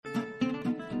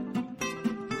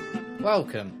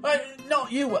Welcome.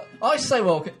 Not you. I say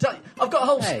welcome. I've got a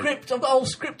whole Hey. script. I've got a whole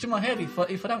script in my head.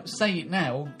 If I don't say it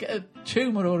now, I'll get a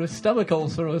tumour or a stomach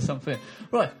ulcer or something.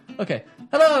 Right. Okay.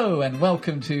 Hello and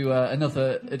welcome to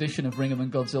another edition of Ringham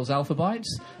and Godzill's Alpha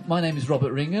Bites. My name is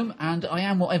Robert Ringham, and I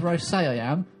am whatever I say I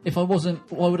am. If I wasn't,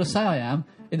 why would I say I am?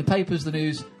 In the papers, the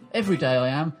news. Every day I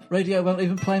am. Radio won't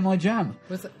even play my jam.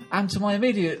 And to my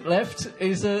immediate left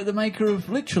is the maker of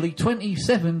literally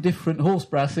 27 different horse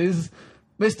brasses,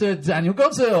 Mr. Daniel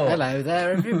Godzilla. Hello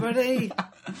there, everybody.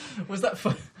 Was that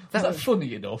funny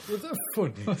enough? Was that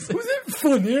funny? Was it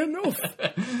funny enough?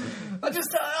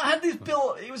 I had this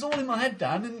bill. It was all in my head,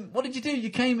 Dan. And what did you do?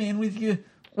 You came in with your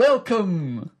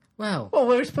welcome. Well,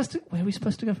 where are we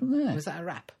supposed to go from there? was that a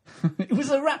rap? It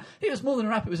was a rap. It was more than a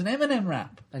rap. It was an Eminem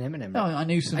rap. An Eminem Oh, rap? I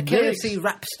knew some A lyrics KFC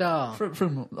rap star.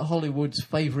 from Hollywood's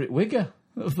favourite wigger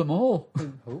of them all.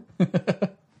 Who?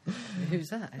 Who's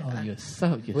that? Oh, you're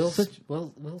Will such...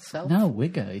 Self? No,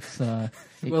 wigger. It's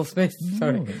Will Smith.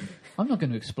 Sorry. No, I'm not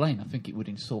going to explain. I think it would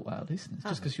insult our listeners.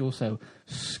 Just because you're so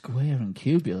square and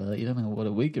cubular, you don't know what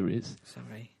a wigger is.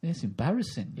 Sorry. Yeah, it's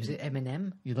embarrassing. Is it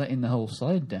Eminem? You're letting the whole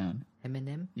side down.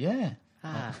 Eminem? Yeah.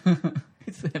 Ah.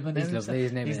 It's Eminem. He's lovely,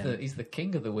 isn't he, Eminem? He's the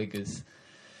king of the wiggers.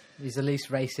 He's the least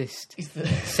racist, He's the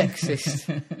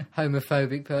sexist,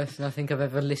 homophobic person I think I've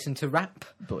ever listened to rap.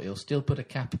 But he'll still put a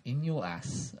cap in your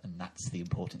ass, and that's the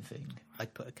important thing.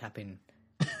 I'd put a cap in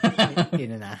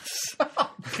an ass.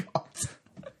 Oh,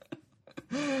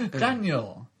 God.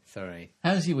 Daniel, Sorry.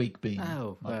 how's your week been?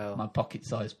 Oh, well. my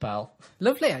pocket-sized pal.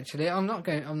 Lovely, actually. I'm not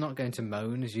going to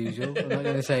moan as usual. I'm not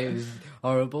going to say it was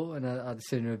horrible, and I'd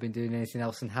sooner have been doing anything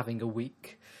else than having a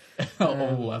week.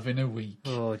 Having a week.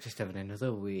 Oh, just having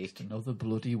another week. Another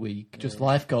bloody week. Just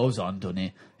life goes on, doesn't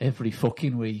it? Every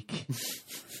fucking week.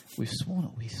 We've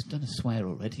done a swear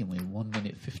already, and we're 1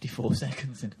 minute 54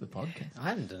 seconds into the podcast. I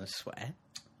haven't done a swear.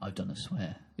 I've done a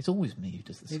swear. It's always me who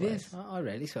does the It swears. is. I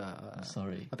rarely swear. I'm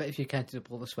sorry. I bet if you counted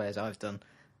up all the swears I've done,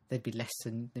 they'd be less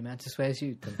than the amount of swears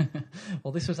you've done.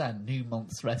 Well, this was our new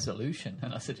month's resolution,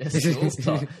 and I suggest you all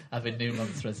start having new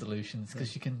month's resolutions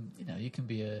because you can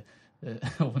be a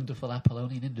wonderful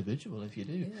Apollonian individual if you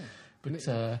do. Yeah.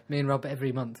 But Me and Rob,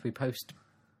 every month, we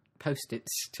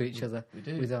post-its to each other we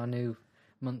do. with our new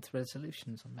month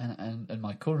resolutions on them. and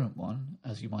my current one,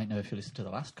 as you might know if you listen to the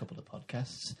last couple of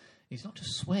podcasts, is not to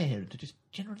swear and to just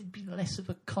generally be less of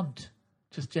a cunt.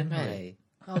 Just generally. Hey,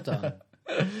 hold on.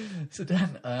 So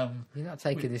Dan, You're not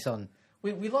taking this on.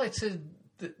 we like to.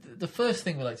 The first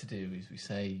thing we like to do is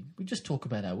we just talk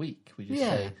about our week. We just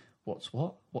say what's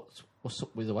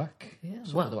up with the whack. Yeah, What's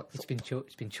up with the well, whack?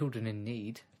 it's been children in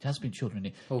need. It has been children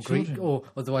in Or, children. or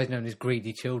otherwise known as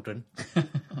greedy children.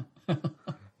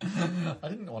 I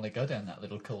didn't want to go down that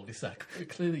little cul-de-sac. But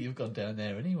clearly, you've gone down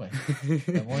there anyway.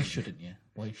 And why shouldn't you?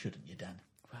 Why shouldn't you, Dan?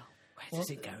 Well, where does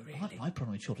it go, really? My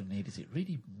problem with children need is it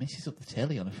really messes up the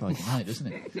telly on a Friday night, doesn't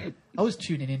it? I was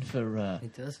tuning in for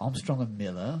It does. Armstrong and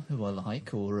Miller, who I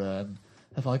like, or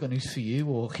Have I Got News for You,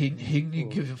 or Hing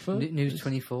Give a Fuck. News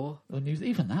 24. Or news,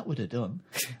 even that would have done.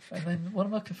 And then what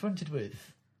am I confronted with?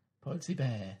 Pudsey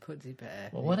Bear. Pudsey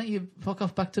Bear. Well, why don't you fuck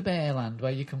off back to Bearland,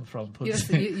 where you come from,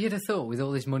 Pudsey? You'd have thought, with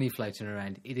all this money floating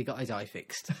around, he'd have got his eye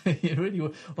fixed. You really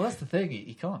would. Well, that's the thing.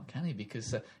 He can't, can he?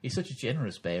 Because he's such a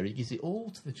generous bear. He gives it all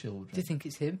to the children. Do you think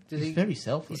it's him? He's very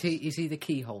selfless. Is he the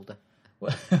key holder?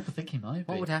 Well, I think he might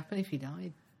be. What would happen if he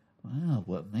died?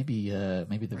 Well, maybe they've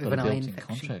got With a an eye built-in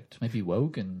infection. contract. Maybe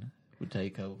Wogan would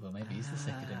take over. Maybe he's the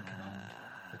second in command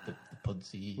with the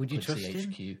Pudsey. Would you Pudsey trust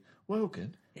HQ. him?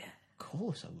 Wogan? Yeah. Of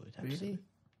course I would. Absolutely. Really?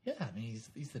 Yeah, I mean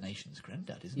he's the nation's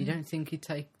granddad, isn't You he? don't think he'd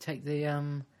take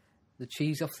the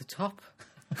cheese off the top?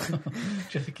 Do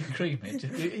you think he'd cream it?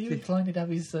 Are you inclined to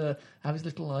have his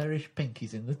little Irish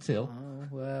pinkies in the till? Oh,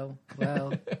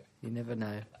 well, you never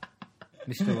know.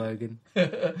 Mr. Wogan.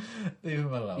 Leave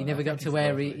him alone. He never I got think to he's where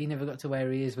lovely. he never got to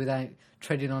where he is without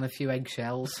treading on a few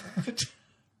eggshells,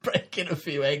 Breaking a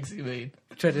few eggs, you mean?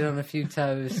 treading on a few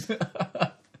toes,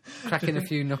 cracking a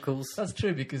few knuckles. That's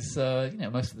true because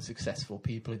most of the successful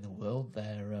people in the world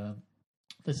they're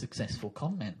successful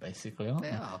con men basically, aren't they?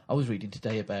 They are. I was reading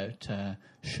today about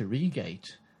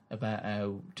Cherie-gate, about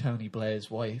how Tony Blair's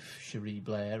wife, Cherie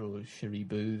Blair or Cherie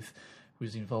Booth,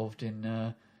 was involved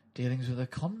in dealings with a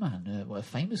con man, a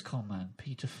famous con man,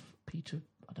 Peter.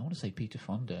 I don't want to say Peter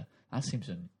Fonda. That seems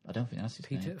I don't think that's his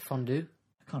Peter name. Fondue.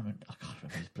 I can't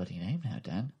remember his bloody name now,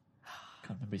 Dan. I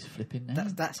can't remember his flipping name.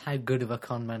 That's how good of a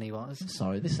con man he was. I'm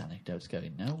sorry, this anecdote's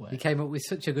going nowhere. He came up with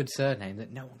such a good surname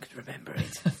that no one could remember it.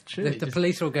 That's true. The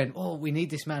police were all going, "Oh, we need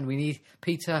this man. We need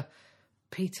Peter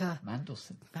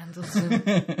Mandelson.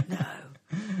 Mandelson." No,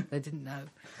 they didn't know.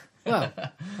 Well,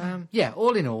 yeah.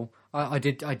 All in all, I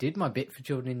did my bit for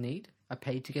Children in Need. I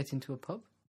paid to get into a pub.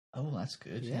 Oh, that's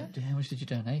good. Yeah. How much did you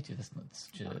donate? That's not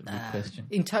such a big question.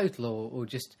 In total, or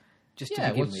just to Yeah,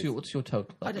 begin what's your total?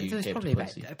 I don't, you there's gave probably to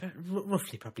about, Percy?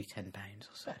 roughly probably £10 or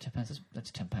so. £10.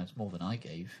 That's £10 more than I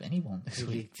gave anyone this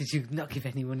Really? week. Did you not give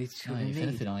any money to No, Children if in Need?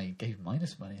 anything, I gave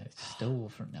minus money. I stole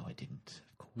from. No, I didn't.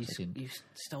 Of course, I didn't. You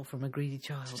stole from a greedy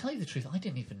child. To tell you the truth, I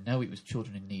didn't even know it was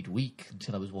Children in Need Week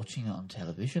until I was watching it on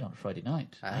television on Friday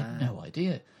night. I had no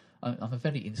idea. I'm a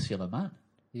very insular man.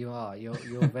 You are. You're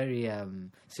very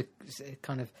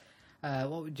kind of.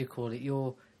 What would you call it?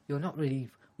 You're not really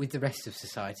with the rest of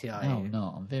society, are No, you?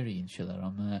 no, I'm very insular.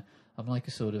 I'm like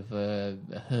a sort of a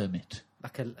hermit,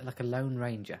 Like a lone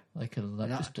ranger.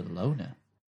 just a loner,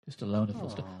 full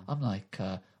stop. I'm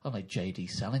like J.D.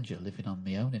 Salinger living on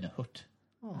my own in a hut.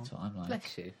 That's what I'm like.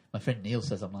 Bless you. My friend Neil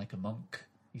says I'm like a monk.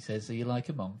 He says, "Are you like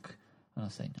a monk?" And I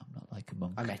say, "No, I'm not like a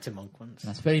monk." I met a monk once. And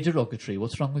that's very derogatory.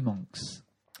 What's wrong with monks?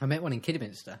 I met one in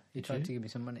Kidderminster. He tried to give me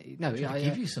some money. No, Tried to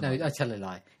give you some money? No, I tell a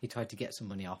lie. He tried to get some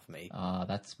money off me. Ah,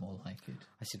 that's more like it.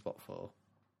 I said, "What for?"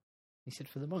 He said,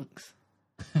 "For the monks."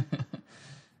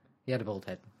 He had a bald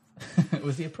head.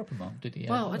 Was he a proper monk? Did he?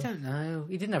 Well, I don't know.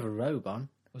 He didn't have a robe on.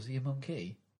 Was he a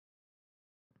monkey?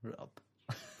 Rob.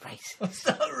 Racist. That's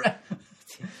not right.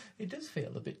 It does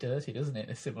feel a bit dirty, doesn't it?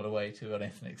 In a similar way to an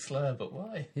ethnic slur, but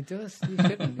why? It does. You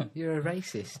shouldn't. You're a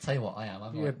racist. I'll tell you what I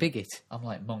am. You're a bigot. I'm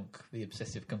like Monk, the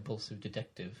obsessive-compulsive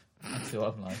detective. That's who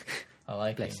I'm like. I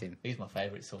like Bless him. He's my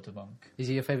favourite sort of monk. Is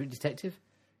he your favourite detective?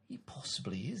 He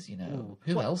possibly is, you know. Ooh.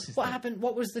 Who else is What there? happened?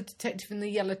 What was the detective in the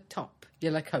yellow coat? I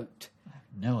have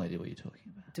no idea what you're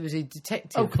talking about. There was a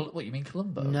detective. Oh, what, you mean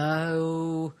Columbo?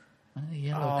 No. The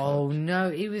yellow Oh coat. no!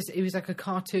 It was like a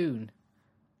cartoon.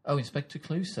 Oh, Inspector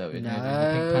Clouseau in No. the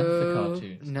Pink Panther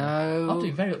cartoons. No. I'm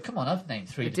doing very... Come on, I've named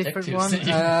 3 A different detectives.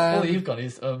 one? All you've got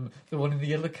is the one in the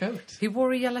yellow coat. He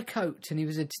wore a yellow coat and he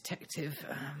was a detective.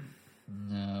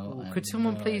 No. I Could have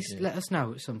someone no please idea. let us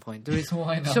know at some point? There is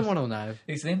Why not? someone will know.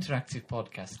 It's an interactive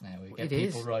podcast now. We get It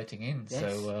people is. writing in, Yes.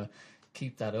 so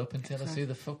keep that up and tell us who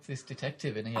the fuck this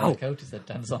detective in a yellow coat is that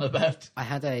Dan's on about. I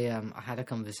had a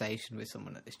conversation with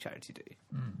someone at this charity do.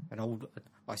 An old,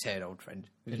 I say an old friend.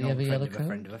 It was Did an he old have a friend yellow of coat? a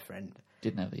friend of a friend.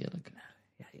 Didn't have a yellow coat.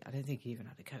 Yeah, I don't think he even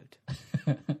had a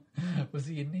coat. Was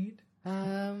he in need?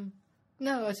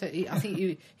 No, I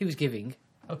think he was giving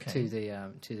Okay. to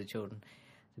the children,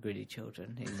 the greedy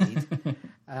children in need.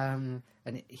 And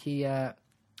he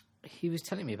was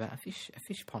telling me about a fish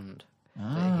pond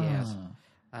that he has.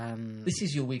 This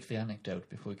is your weekly anecdote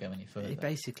before we go any further. It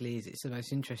basically is. It's the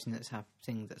most interesting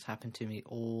thing that's happened to me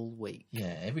all week.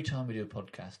 Yeah, every time we do a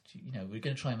podcast, you know, we're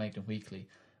going to try and make them weekly.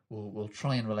 We'll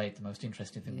try and relate the most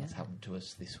interesting thing that's happened to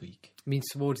us this week. It means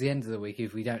towards the end of the week,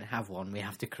 if we don't have one, we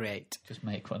have to create. Just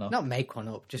make one up. Not make one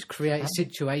up, just create a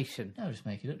situation. No, just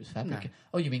make it up. Just fabricate.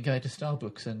 Oh, you mean go to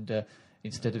Starbucks and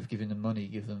instead of giving them money,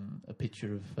 give them a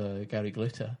picture of Gary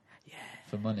Glitter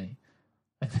for money?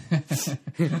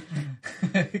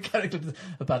 Gary Glitter's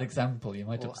a bad example. You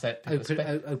might upset people.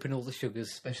 Open all the sugars.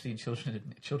 Especially in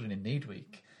Children in Need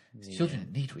Week. It's Children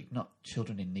in Need Week, not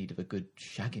Children in Need of a Good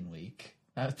Shagging Week.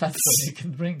 That's when you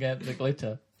can bring out the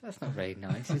glitter. That's not very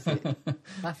nice, is it?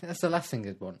 That's the last thing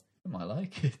I'd want. I might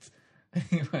like it.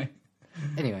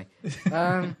 Anyway,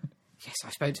 yes, I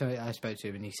spoke to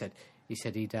him, and he said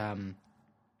he'd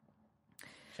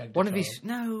Shagged one a of his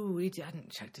child. he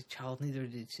hadn't shagged a child, neither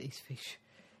did his fish.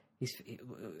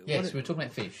 Yes, we're talking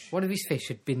about fish. One of his fish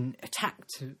had been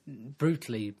attacked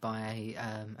brutally by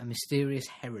a mysterious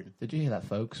heron. Did you hear that,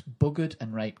 folks? Buggered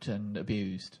and raped and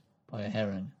abused by a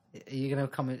heron. Are you going to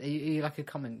comment? Are you like a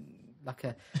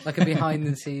behind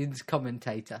the scenes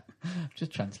commentator?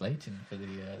 Just translating for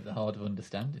the hard of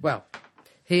understanding. Well,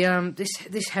 he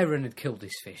this heron had killed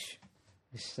this fish,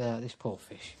 this poor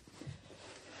fish.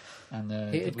 And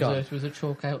It had was a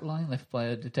chalk outline left by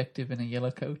a detective in a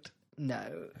yellow coat.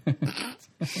 No,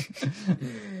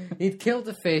 he'd killed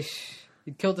the fish.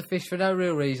 He'd killed the fish for no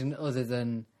real reason other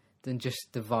than just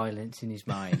the violence in his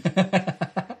mind.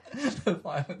 The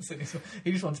violence in his...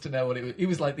 He just wants to know what it was. He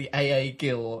was like the A.A.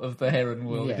 Gill of the heron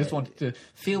world. Yeah. He just wanted to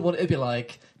feel what it'd be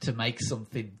like to make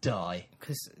something die.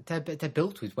 Because they're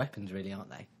built with weapons, really, aren't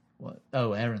they? What?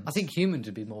 Oh, herons. I think humans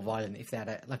would be more violent if they had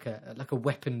a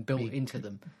weapon built into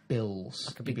them. Bills.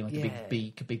 Like a big- a big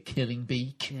beak, a big killing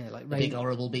beak. Yeah, like a big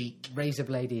horrible beak. Razor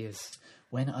blade ears.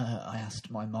 When I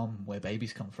asked my mum where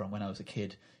babies come from when I was a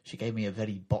kid, she gave me a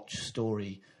very botched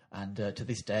story, and to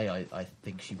this day I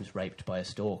think she was raped by a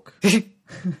stork. To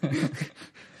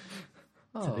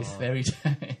this very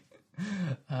day.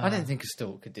 I don't think a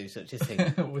stork could do such a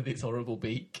thing. With its horrible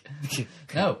beak.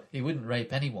 No, he wouldn't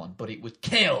rape anyone, but it would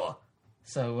kill.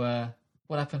 So,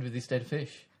 What happened with this dead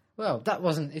fish? Well,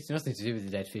 it's nothing to do with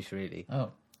the dead fish, really. Oh,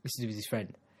 It's to do with his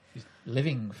friend. his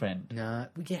living friend. No,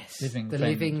 yes. Living the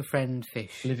friend. living friend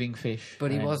fish. Living fish.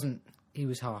 But he right. wasn't, he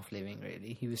was half living,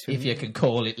 really. He was swimming, If you can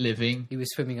call it living. he was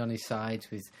swimming on his sides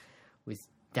with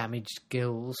damaged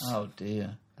gills. Oh,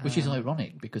 dear. Which is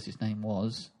ironic, because his name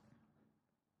was...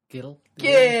 Gill?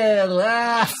 Gill!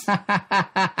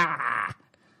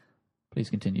 Please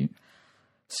continue.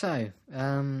 So,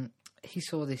 he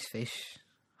saw this fish,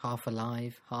 half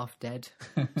alive, half dead.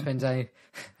 Depends how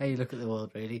you look at the world,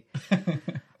 really.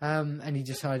 And he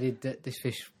decided that this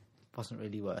fish wasn't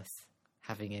really worth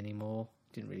having anymore.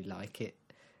 Didn't really like it.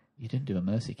 You didn't do a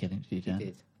mercy killing, did you, Dan? He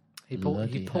did. He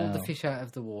Bloody pulled the hell. fish out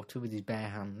of the water with his bare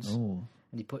hands, Oh,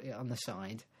 and he put it on the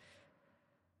side.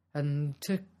 And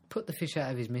to put the fish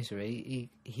out of his misery,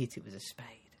 he hit it with a spade.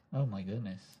 oh my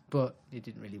goodness. But it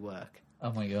didn't really work.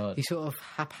 Oh my God. He sort of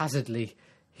haphazardly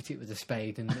hit it with a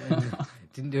spade and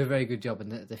didn't do a very good job,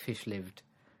 and the fish lived.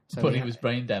 So But he he was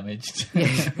brain damaged.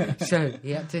 so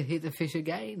he had to hit the fish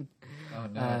again. Oh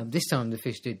no. This time the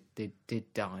fish did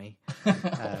die,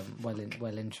 well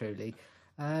and truly.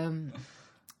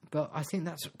 But I think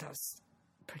that's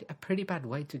a pretty bad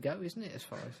way to go, isn't it? As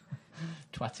far as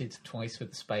Twatted twice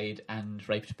with a spade and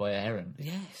raped by a heron.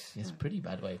 yes, It's a pretty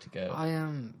bad way to go. I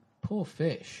Poor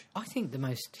fish. I think the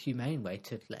most humane way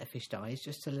to let a fish die is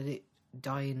just to let it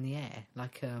die in the air,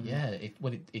 like Yeah, it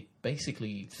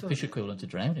basically Sort fish of- equivalent to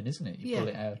drowning, isn't it? You Yeah. pull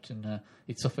it out and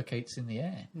it suffocates in the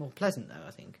air. more pleasant though.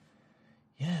 I think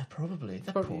Yeah, probably.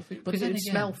 That Probably- poor fish. But because then it would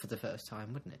again, smell for the first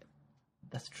time, wouldn't it?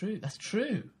 That's true. That's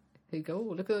true. He'd go,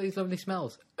 oh, look at all these lovely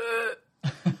smells.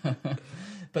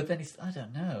 But then I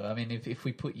don't know. I mean, if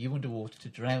we put you underwater to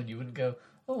drown, you wouldn't go,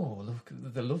 oh, look,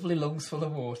 the lovely lungs full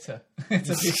of water.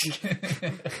 It'll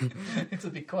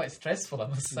be quite stressful, I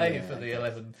must say, Yeah, for the I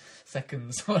 11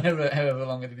 seconds, however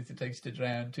long it takes to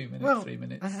drown, 2 minutes, Well, 3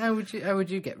 minutes. how would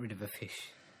you get rid of a fish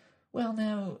Well,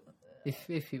 now, if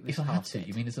it was if I had half to, dead?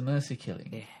 you mean as a mercy killing?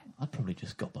 Yeah. I'd probably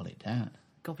just gobble it down,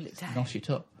 Gobble it down. nosh it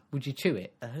up. Would you chew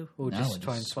it though, or No, just I'd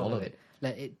try just and swallow swallow it? it.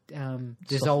 Let it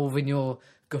dissolve in your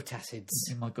gut acids.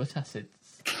 In my gut acids.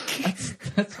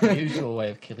 That's the usual way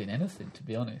of killing anything, to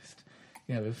be honest.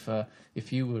 You know,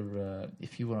 if you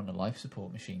were on a life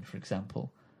support machine, for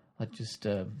example, I'd just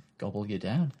gobble you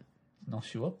down,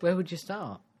 nosh you up. Where would you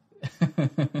start? I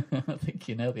think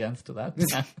you know the answer to that.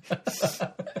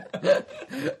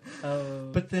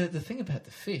 But the thing about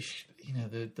the fish, you know,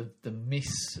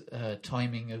 the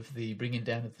timing of the bringing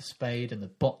down of the spade and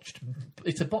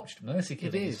it's a botched mercy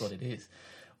killing is what it is.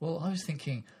 Well, I was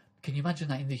thinking, can you imagine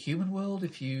that in the human world?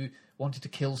 If you wanted to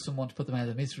kill someone to put them out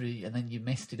of misery and then you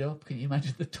messed it up, can you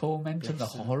imagine the torment and the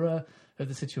horror of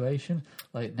the situation?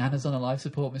 Like Nana's on a life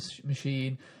support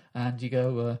machine and you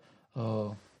go,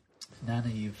 oh, Nana,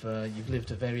 you've lived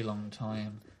a very long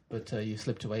time, but you've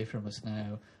slipped away from us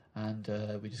now, and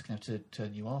we're just going to have to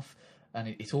turn you off. And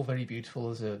it's all very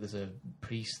beautiful. There's a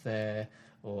priest there,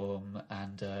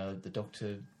 and the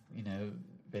doctor, you know,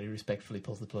 very respectfully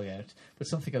pulls the plug out. But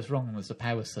something goes wrong. There's a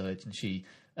power surge, and she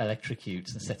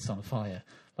electrocutes and sets on fire,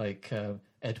 like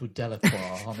Edward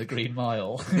Delacroix on the Green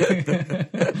Mile.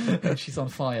 And she's on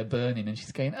fire, burning, and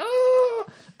she's going, "Oh,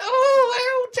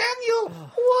 Daniel,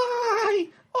 why?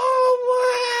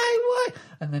 Oh, why?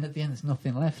 And then at the end, there's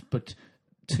nothing left but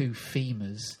 2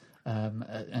 femurs and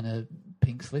a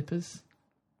pink slippers.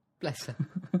 Bless her.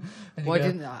 And Why you go,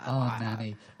 didn't I- Oh,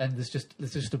 Nanny! And there's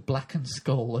just a blackened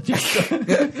skull, and you stroke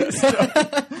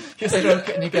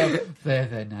it, and you go,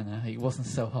 there, Nana. It wasn't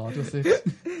so hard, was it?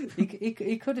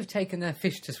 He could have taken their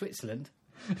fish to Switzerland.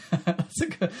 That's a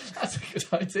good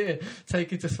idea.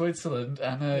 Take it to Switzerland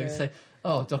and say,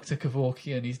 "Oh, Dr.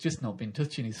 Kevorkian, he's just not been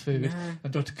touching his food." No.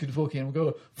 And Dr. Kevorkian will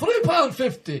go,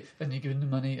 £3.50, and you give him the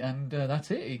money, and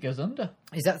that's it. He goes under.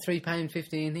 Is that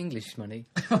 £3.50 in English money?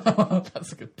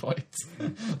 That's a good point.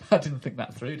 I didn't think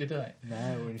that through, did I?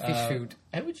 No, in fish food.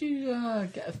 How would you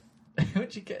get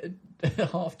a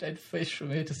half-dead fish from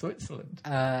here to Switzerland?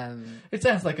 It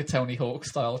sounds like a Tony Hawk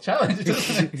style challenge,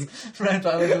 doesn't it? Round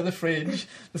over the fringe.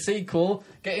 The sequel,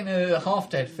 getting a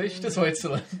half-dead fish to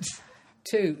Switzerland.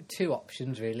 Two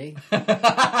options, really.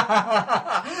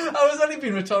 I was only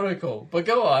being rhetorical, but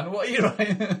go on. What are you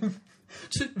writing?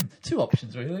 Two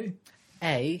options, really.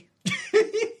 A,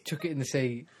 chuck it in the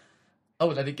sea Oh,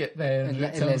 let it get there and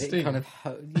let steam. it kind of,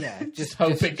 just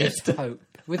hope it gets just hope.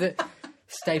 With a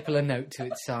staple a note to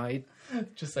its side.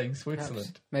 Just saying Perhaps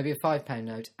Switzerland. maybe a £5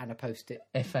 note and a post-it.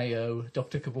 FAO,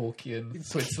 Dr. Kevorkian,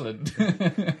 Switzerland.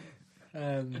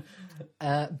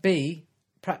 B,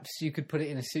 perhaps you could put it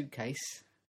in a suitcase,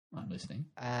 I'm listening.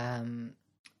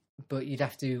 but you'd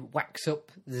have to wax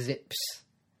up the zips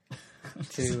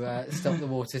to stop the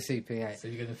water seeping out. So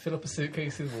you're going to fill up a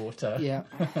suitcase with water. Yeah.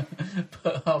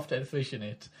 Put half-dead fish in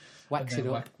it. Wax and it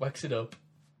then up. Wax it up.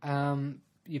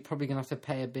 You're probably going to have to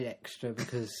pay a bit extra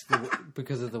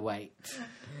because of the weight.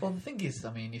 Well, the thing is,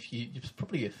 I mean, if there's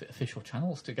probably official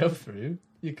channels to go through.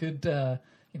 You could,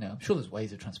 I'm sure there's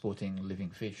ways of transporting living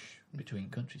fish between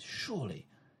countries. Surely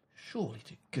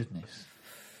to goodness.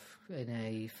 In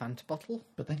a Fanta bottle?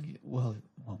 But then, well,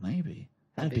 maybe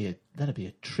that'd be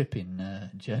a tripping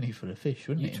journey for a fish,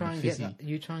 wouldn't it?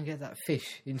 You try and get that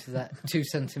fish into that 2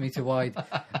 centimetre wide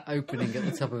opening at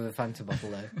the top of a Fanta bottle,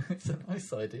 though. It's a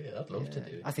nice idea. I'd love to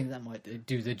do it. I think that might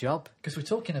do the job. Because we're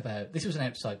talking about this was an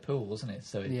outside pool, wasn't it?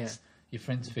 So your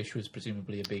friend's fish was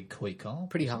presumably a big koi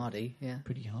carp. Pretty hardy, yeah.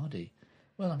 Pretty hardy.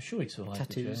 Well, I'm sure he'd survive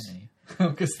Tattoos. the journey.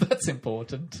 Because that's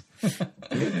important.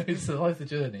 He'd survive the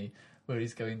journey where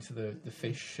he's going to the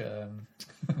fish...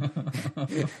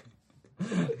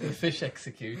 the fish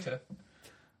executor.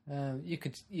 You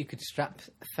could strap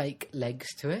fake legs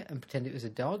to it and pretend it was a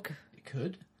dog. You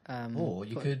could. Or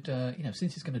you could,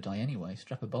 since he's going to die anyway,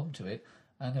 strap a bomb to it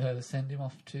and send him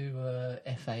off to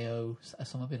FAO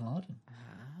Osama bin Laden.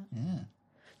 Yeah.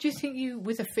 Do you think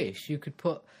with a fish, you could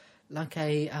put like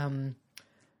a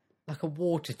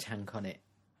water tank on it?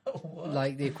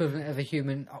 Like the equivalent of a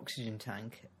human oxygen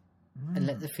tank, and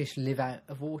let the fish live out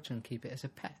of water and keep it as a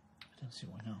pet? I don't see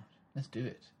why not. Let's do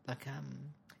it. Like,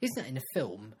 isn't that in a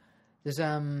film? There's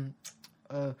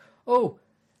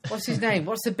what's his name?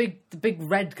 What's the big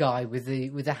red guy with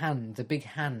the hand, the big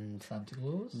hand? Santa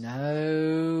Claus?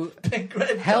 No. Big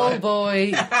red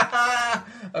Hellboy.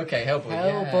 Okay, Hellboy.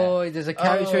 Hellboy. Yeah. There's a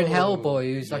character in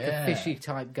Hellboy who's like a fishy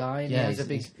type guy, and he has a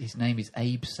big. His name is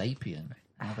Abe Sapien.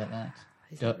 How about that?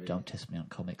 Don't test me on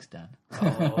comics, Dan.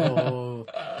 Oh.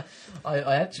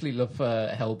 I actually love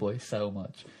Hellboy so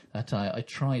much that I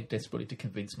tried desperately to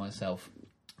convince myself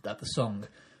that the song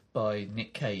by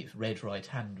Nick Cave, Red Right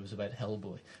Hand, was about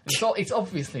Hellboy. It's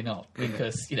obviously not,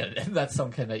 because that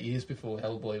song came out years before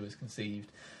Hellboy was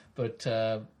conceived. But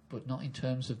not in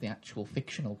terms of the actual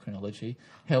fictional chronology.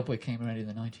 Hellboy came around in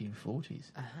the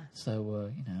 1940s. So,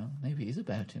 maybe it is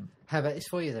about him. How about this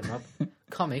for you then, Rob?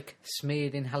 Comic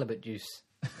smeared in halibut juice.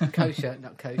 Kosher,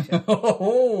 not kosher.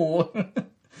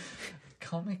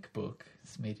 Comic book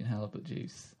smeared in halibut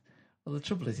juice. Well, the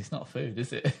trouble is, it's not food,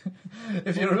 is it?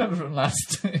 If you remember from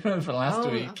last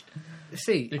week.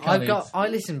 See, I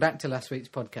listened back to last week's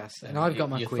podcast, and I've got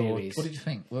my queries. What did you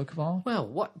think? Work of art? Well,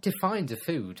 what defines a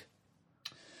food?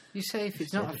 You say if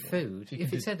it's not a food,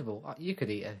 if it's edible, you could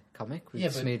eat a comic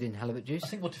with smeared in halibut juice. I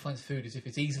think what defines food is if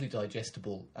it's easily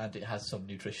digestible and it has some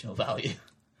nutritional value.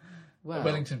 Well, a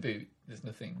Wellington boot, there's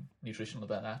nothing nutritional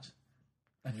about that,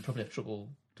 and you probably have trouble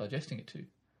digesting it too.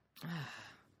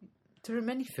 There are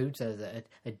many foods though that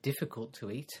are difficult to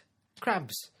eat.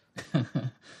 Crabs.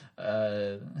 Not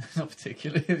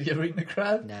particularly. Have you ever eaten a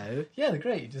crab? No. Yeah, they're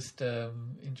great. You just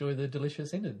enjoy the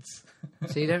delicious innards.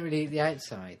 So you don't really eat the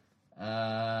outside?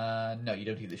 No, you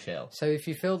don't eat the shell. So if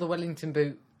you fill the Wellington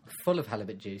boot full of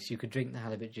halibut juice, you could drink the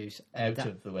halibut juice out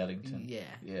of the Wellington. Yeah.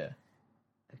 Yeah.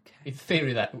 Okay. In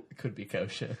theory, that could be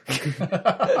kosher.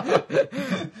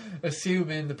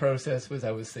 Assuming the process was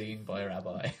overseen by a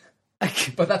rabbi.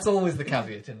 But that's always the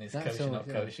caveat in this kosher not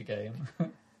kosher game.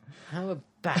 How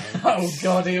about... Oh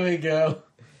God, here we go.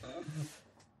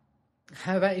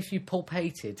 How about if you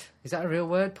pulpated? Is that a real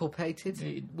word,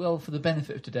 pulpated? Well, for the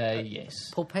benefit of today, yes.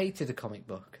 Pulpated a comic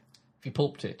book. If you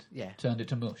pulped it, yeah, turned it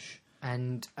to mush.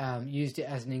 And used it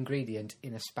as an ingredient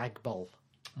in a spag bowl.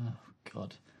 Oh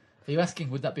God. Are you asking,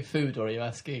 would that be food, or are you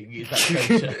asking, is that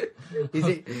kosher? Is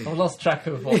it? I've lost track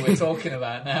of what we're talking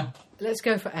about now. Let's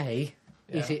go for A.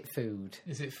 Yeah. Is it food?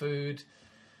 Is it food?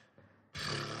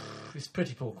 It's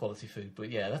pretty poor quality food, but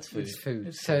yeah, that's food. It's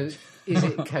food. Is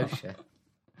it kosher?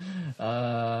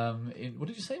 What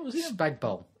did you say? Was it spag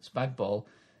bowl? Spag bowl.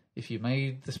 If you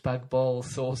made the spag bowl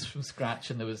sauce from scratch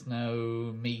and there was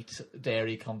no meat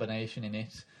dairy combination in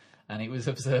it, and it was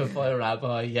observed by a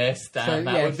rabbi, yes, Dan,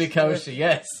 that would be kosher.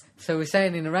 Yes. So we're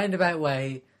saying in a roundabout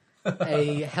way,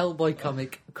 a Hellboy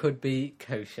comic could be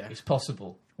kosher. It's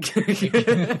possible. It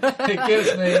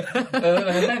gives me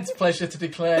an immense pleasure to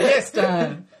declare, yes,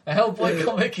 Dan, a Hellboy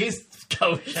comic is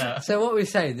kosher. So what we're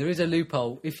saying, there is a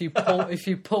loophole. If you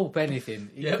pulp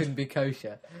anything, it can be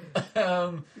kosher.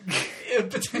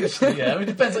 Potentially, yeah. I mean, it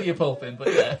depends what you're pulping,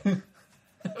 but yeah. There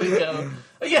we go.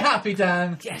 Are you happy,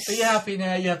 Dan? Yes. Are you happy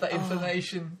now? You have that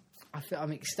information.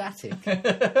 I'm ecstatic.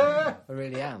 I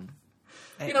really am.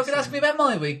 You're not going to ask me about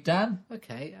my week, Dan.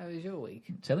 Okay, how was your week?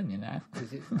 I'm telling you now. I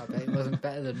bet it wasn't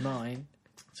better than mine.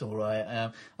 It's all right.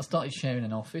 I started sharing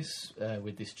an office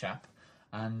with this chap,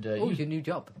 And your new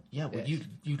job. yeah, well, Yes.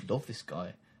 you'd love this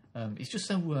guy. He's just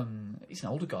so he's an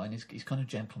older guy and he's kind of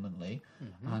gentlemanly,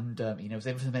 and he knows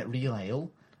everything about real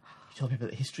ale. He told me about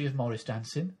the history of Morris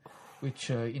dancing, which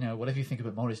whatever you think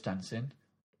about Morris dancing,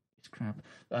 it's crap.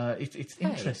 It's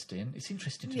interesting. It's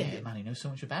interesting to meet a man who knows so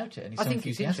much about it, and he's I so think it's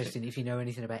enthusiastic. interesting if you know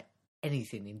anything about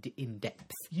anything in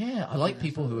depth. Yeah, I like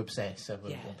people who obsess over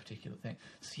Yeah. one particular thing.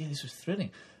 So yeah, this was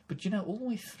thrilling. But all the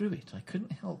way through it, I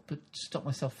couldn't help but stop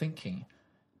myself thinking,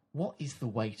 what is the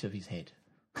weight of his head?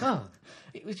 Oh,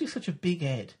 It was just such a big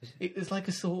head. It was like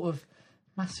a sort of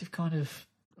massive kind of,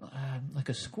 like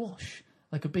a squash,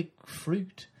 like a big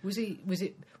fruit. was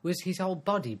his whole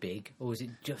body big, or was it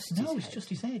just? his No, it's head? just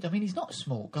his head. I mean, he's not a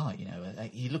small guy,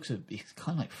 He's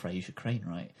kind of like Fraser Crane,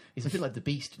 right? He's a bit like the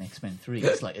Beast in X-Men 3.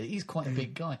 He's quite a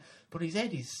big guy, but his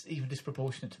head is even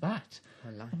disproportionate to that.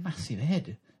 A massive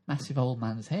head, massive old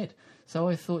man's head. So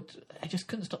I thought, I just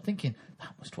couldn't stop thinking,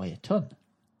 that must weigh a ton.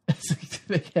 It's a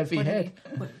big heavy Why don't head.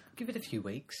 give it a few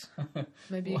weeks.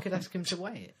 Maybe you could ask him to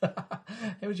weigh it.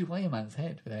 How would you weigh a man's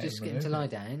head without Just him get him to removing lie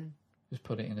it? down. Just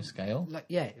put it in a scale.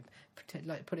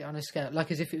 Put it on a scale,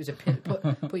 like as if it was a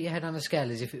put your head on a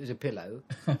scale as if it was a pillow.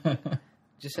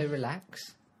 Just say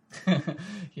relax.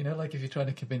 Like if you're trying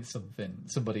to convince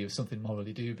somebody of something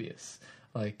morally dubious,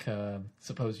 like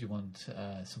suppose you want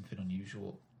something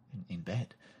unusual in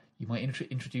bed, you might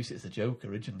introduce it as a joke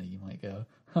originally. You might go,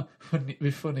 wouldn't it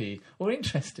be funny or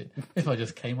interesting if I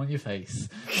just came on your face?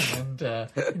 And,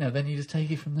 then you just take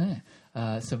it from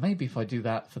there. So maybe if I do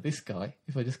that for this guy,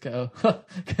 if I just go,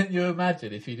 can you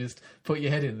imagine if you just put your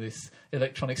head in this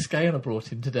electronic scale I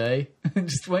brought in today and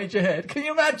just weighed your head? Can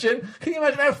you imagine? Can you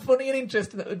imagine how funny and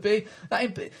interesting that would be?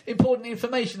 That important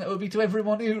information that would be to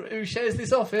everyone who shares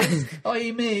this office,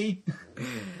 i.e. me.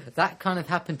 That kind of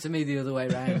happened to me the other way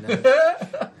around.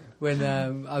 Though. When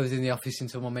I was in the office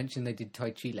and someone mentioned they did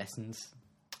Tai Chi lessons.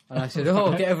 And I said,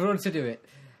 get everyone to do it.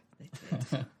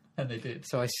 And they did.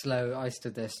 So I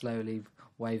stood there slowly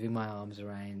waving my arms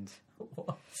around.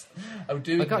 What? Oh,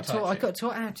 doing I got the Tai Chi.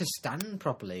 taught how to stand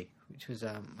properly, which was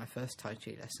my first Tai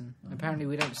Chi lesson. Apparently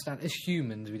we don't stand, as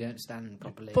humans, we don't stand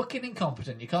properly. Fucking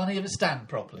incompetent. You can't even stand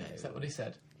properly. Is that what he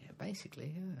said? Yeah,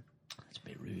 basically, yeah. That's a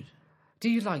bit rude.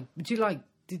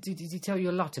 Did he tell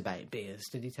you a lot about beers?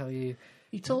 Did he tell you?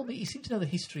 He told me, he seemed to know the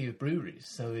history of breweries,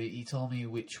 so he told me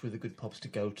which were the good pubs to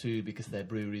go to because their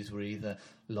breweries were either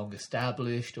long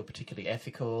established or particularly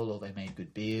ethical, or they made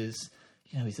good beers.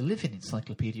 He's a living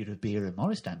encyclopedia of beer and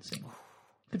Morris dancing. You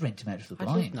could rent him out to the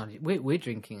blind. We're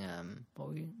drinking,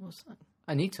 what's that?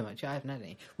 I need some, actually, I haven't had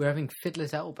any. We're having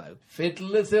Fiddler's Elbow.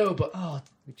 Fiddler's Elbow. Oh,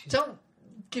 don't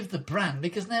give the brand,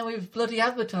 because now we've bloody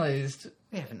advertised.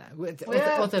 We haven't.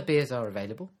 Yeah. Other beers are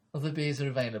available. Other beers are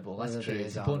available. That's Other true. beers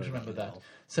It's important to are remember that. available.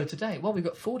 So today, we've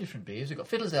got 4 different beers. We've got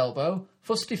Fiddler's Elbow,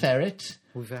 Fusty Ferret,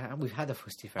 We've had a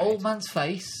Fusty Ferret. Old Man's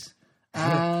Face,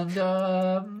 and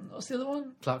what's the other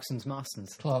one? Clarkson's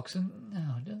Marston's. Clarkson.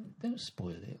 No, don't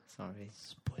spoil it. Sorry.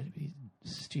 Spoil it with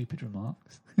stupid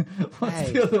remarks. What's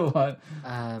Hey. the other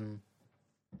one?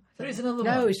 There is another one.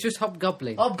 No, it's just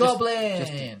Hobgoblin. Hobgoblin.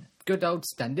 Just a good old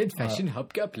standard fashion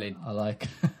Hobgoblin. I like.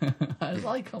 I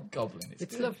like Hobgoblin.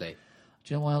 It's lovely.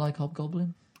 Do you know why I like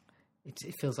Hobgoblin?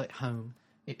 It feels like home.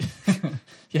 Yeah,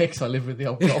 because I live with the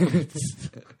Hobgoblins.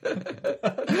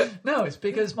 No, it's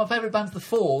because my favourite band's The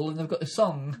Fall, and they've got a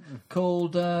song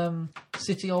called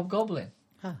City Hobgoblin.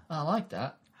 Huh. I like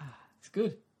that. It's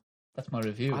good. That's my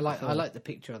review. I like the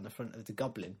picture on the front of the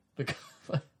goblin.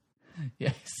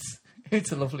 Yes,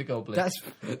 it's a lovely goblin.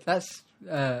 That's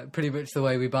pretty much the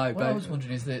way we buy. What I was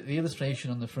wondering is that the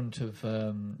illustration on the front of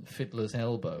Fiddler's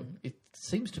Elbow, it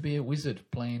seems to be a wizard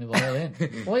playing a violin.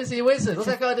 Why is he a wizard? What's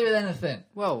that got to do with anything?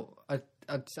 Well, I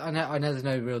know there's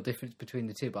no real difference between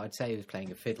the two, but I'd say he was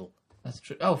playing a fiddle. That's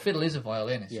true. Oh, fiddle is a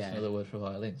violin. It's just another word for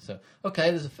violin. So,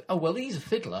 okay, he's a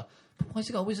fiddler, but why's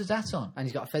he got a wizard's hat on? And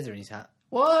he's got a feather in his hat.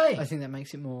 Why? I think that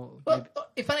makes it more... Well,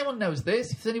 if anyone knows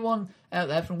this, if there's anyone out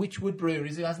there from Witchwood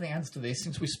Breweries who has the answer to this,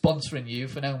 since we're sponsoring you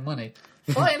for no money,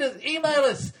 find us, email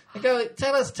us, and go,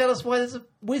 tell us why there's a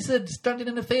wizard standing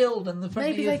in a field and the front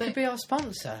Maybe of your they thing. could be our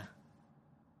sponsor.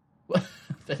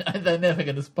 They're never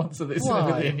going to sponsor this in a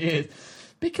million years.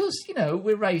 Because,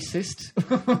 we're racist.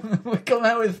 We come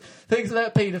out with things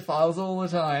about paedophiles all the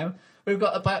time. We've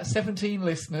got about 17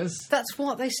 listeners. That's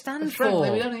what they stand And frankly,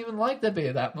 for. we don't even like their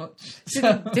beer that much.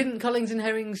 Didn't Collings and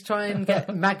Herrings try and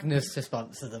get Magnus to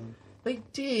sponsor them? They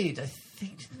did, I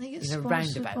think. Didn't they get In a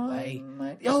sponsored roundabout by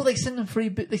way. Oh, they sent them free.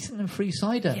 They sent them free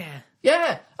cider. Yeah.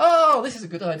 Yeah. Oh, this is a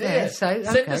good idea. Yeah, so,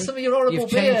 Send okay. us some of your horrible You've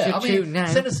beer. changed your tune now.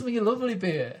 Send us some of your lovely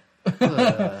beer.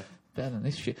 Uh, Better than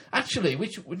this shit. Actually,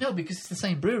 because it's the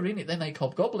same brewery, innit? They make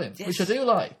Hobgoblin, which I do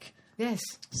like. Yes.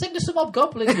 Send us some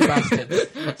hobgoblin, you bastard.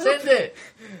 Send it.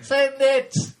 Send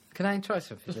it. Can I try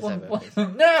some Just Fiddler's one, Ever,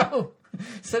 please? no.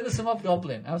 Send us some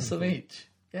hobgoblin. Have some each.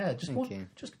 Yeah, just Thank one. you.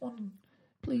 Just one,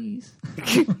 please.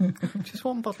 Just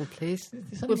one bottle, please.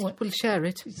 It's only one- We'll share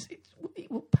it.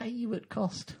 It will pay you at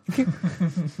cost.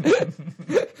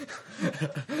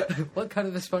 What kind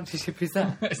of a sponsorship is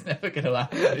that? It's never going to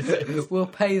happen, is it? We'll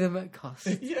pay them at cost.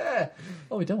 Yeah.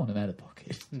 Oh, we don't want them out of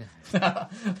pocket. No.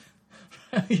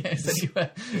 Yes, anyway,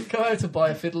 go out and buy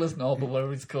a Fiddler's Knob or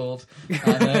whatever it's called.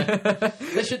 And,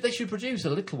 they should produce a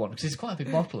little one because it's quite a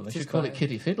big bottle. And they should call it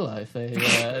Kitty Fiddler if they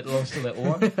launched a little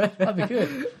one. That'd be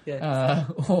good. Yeah.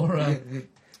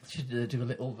 Should do a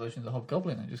little version of the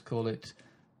Hobgoblin and just call it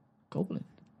Goblin.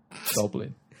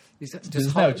 Goblin.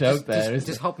 There's no joke there, is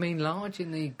Does there? hob mean large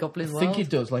in the goblin I world? think it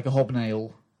does, like a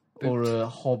hobnail or a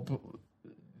hob.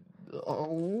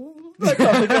 Oh, I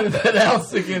can't think of anything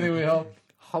else beginning with hob.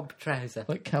 Hob trouser.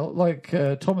 Like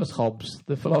Thomas Hobbes,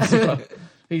 the philosopher.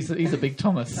 he's a big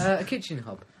Thomas. A kitchen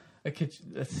hob. A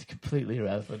kitchen. That's completely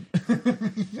irrelevant. I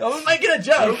was making a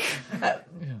joke.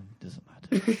 Doesn't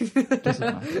matter.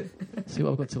 Doesn't matter. See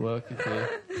what I've got to work with here.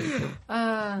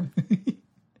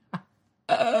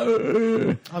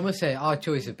 I must say, our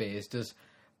choice of beers does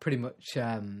pretty much.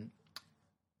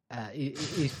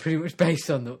 Is pretty much based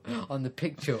on the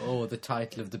picture or the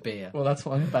title of the beer. Well, that's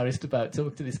what I'm embarrassed about.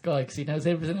 Talking to this guy because he knows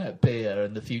everything about beer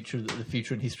and the future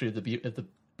and history of the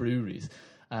breweries.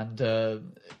 And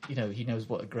he knows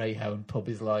what a Greyhound pub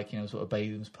is like. He knows what a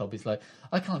Batham's pub is like.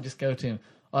 I can't just go to him.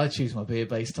 I choose my beer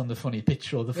based on the funny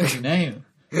picture or the funny name.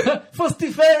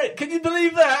 Fusty Ferret! Can you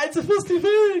believe that? It's a Fusty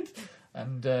Ferret!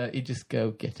 And he'd just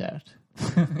go, get out.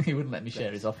 He wouldn't let me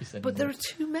share his office anymore. But there are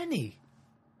too many.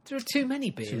 There are too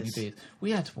many beers. Too many beers.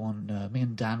 We had one. Me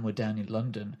and Dan were down in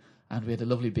London, and we had a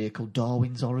lovely beer called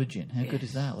Darwin's Origin. How good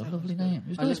is that? What a lovely name. It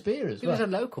was a nice beer as well. It was a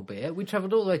local beer. We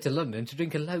travelled all the way to London to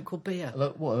drink a local beer.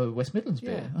 What, West Midlands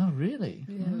beer? Yeah. Oh, really?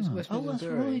 Yeah, it was West Midlands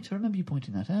that's Brewery. right. I remember you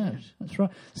pointing that out. That's right.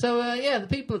 So, the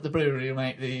people at the brewery who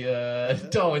make the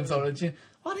Darwin's Origin,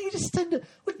 why don't you just send it?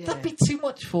 Would that be too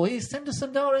much for you? Send us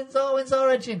some Darwin's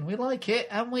Origin. We like it,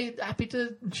 and we're happy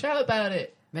to shout about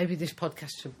it. Maybe this podcast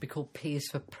should be called P is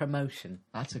for promotion.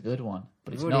 That's a good one,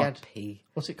 but it's We've already not. had P.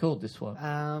 What's it called, this one?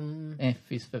 F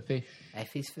is for fish.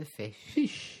 F is for fish.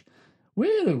 Fish.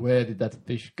 Where did that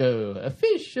fish go? A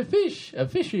fish, a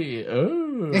fishy.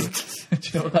 Oh. Do you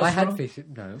know what that's I had from? fish.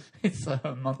 No. It's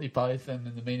Monty Python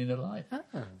and the Meaning of Life.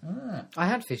 I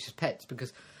had fish as pets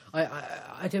because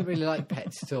I don't really like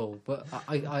pets at all. But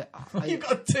You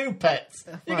got 2 pets.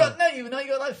 You Well.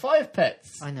 got like 5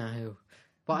 pets. I know.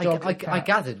 But Dog and I cat.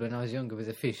 gathered when I was younger with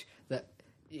a fish that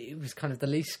it was kind of the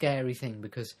least scary thing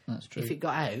because That's true. if it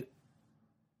got out,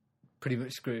 pretty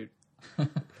much screwed.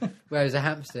 Whereas a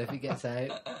hamster, if it gets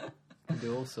out, can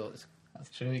do all sorts. That's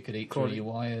true. You could eat Crawl through your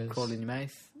wires. Crawl in your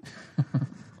mouth.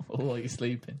 While you're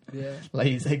sleeping. Yeah.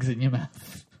 Lay his eggs in your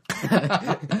mouth.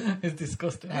 His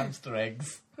disgusting hamster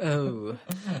eggs. Oh.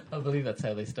 I believe that's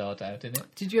how they start out, isn't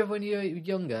it? Did you ever, when you were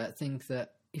younger, think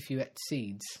that if you ate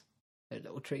seeds, a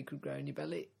little tree could grow in your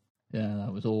belly? Yeah,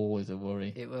 that was always a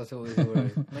worry. It was always a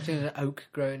worry. Imagine an oak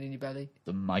growing in your belly.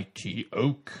 The mighty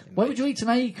oak. Why would you eat an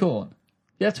acorn?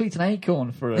 You have to eat an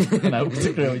acorn for an oak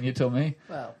to grow in your tummy.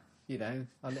 Well, you know,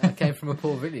 I came from a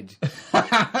poor village.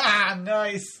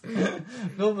 Nice.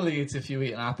 Normally it's if you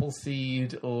eat an apple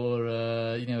seed or,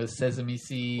 a sesame Or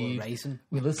seed. a raisin.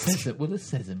 Will a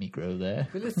sesame grow there?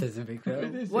 Will a sesame grow?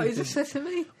 Will a What is a sesame-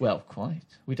 sesame? Well, quite.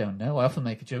 We don't know. I often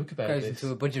make a joke about Grows this.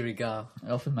 into a budgerigar.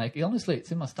 I often make... Honestly,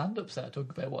 it's in my stand-up set. I talk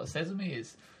about what a sesame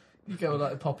is. You go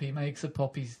like a poppy seed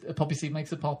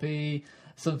makes a poppy,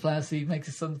 sunflower seed makes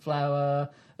a sunflower,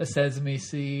 a sesame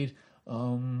seed.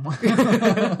 What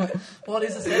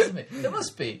is a sesame? There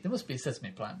must be a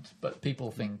sesame plant, but people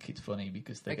think it's funny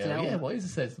because they Makes go, an elmo. "Yeah, what is a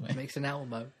sesame?" It makes an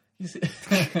Elmo. You see-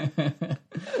 the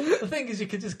thing is, you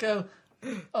could just go,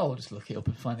 "Oh, I'll just look it up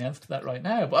and find the answer to that right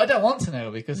now." But I don't want to know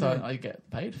because I get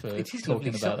paid for It is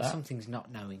talking lovely about that. something's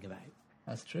not knowing about.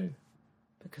 That's true.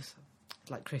 Because,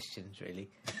 like Christians,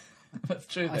 really. That's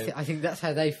true. I think that's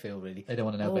how they feel, really. They don't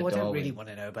want to know I about don't Darwin. really want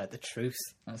to know about the truth.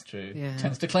 That's true. Yeah.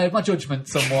 Tends to cloud my judgment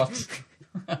somewhat.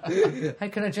 How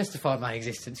can I justify my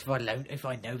existence if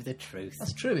I know the truth?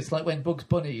 That's true. It's like when Bugs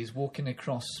Bunny is walking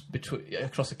across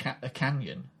a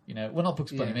canyon. Well, not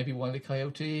Bugs Bunny, Yeah. maybe Wile E.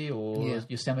 Coyote or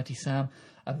Yosemite Sam,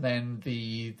 and then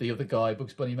the other guy,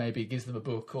 Bugs Bunny, maybe gives them a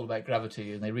book all about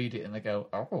gravity, and they read it and they go,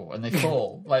 "Oh," and they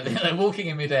fall. Like they're walking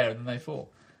in midair and then they fall.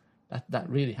 That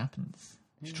really happens.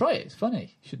 You should try it. It's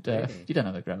funny. You should. Really? You don't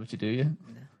know about gravity, do you?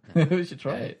 No. You should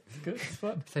try it. It's good. It's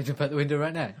fun. So jump out the window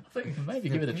right now. I think maybe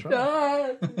give it a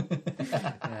try.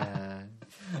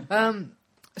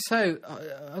 So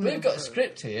We've got a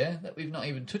script here that we've not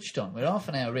even touched on. We're half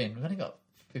an hour in. We've only got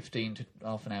 15 to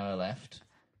half an hour left.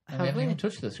 And we haven't even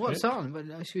touched the script. What's on?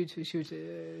 Should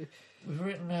We've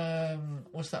written,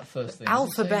 what's that first thing?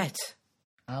 alphabet.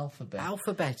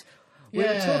 Alphabet. We were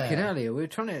Yeah. talking earlier. We were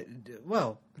trying to.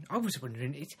 Well, I was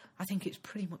wondering. I think it's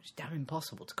pretty much damn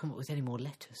impossible to come up with any more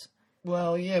letters.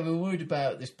 Well, yeah, we were worried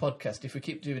about this podcast. If we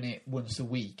keep doing it once a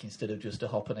week instead of just a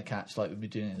hop and a catch like we've been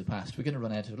doing in the past, we're going to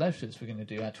run out of letters. We're going to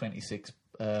do our 26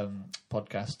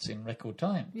 podcasts in record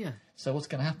time. Yeah. So what's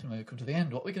going to happen when we come to the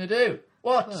end? What are we going to do?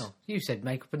 What? Well, you said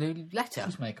make up a new letter.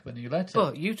 Just make up a new letter.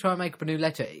 But you try and make up a new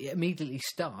letter, it immediately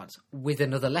starts with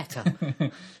another letter.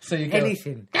 So you go,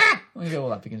 Anything. well, you go,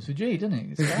 well, that begins with G, doesn't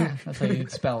it? It's that. That's how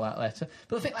you'd spell that letter.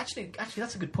 But I think, actually,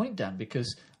 that's a good point, Dan,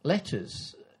 because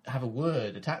letters have a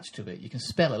word attached to it. You can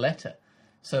spell a letter.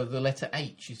 So the letter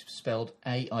H is spelled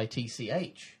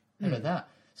A-I-T-C-H. How about that?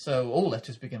 So all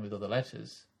letters begin with other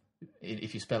letters,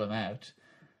 if you spell them out.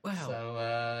 Wow.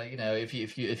 So, if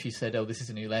you said, oh, this is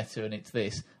a new letter and it's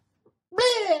this,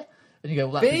 bleh, and you go,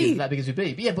 well, that begins with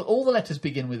B. But yeah, but all the letters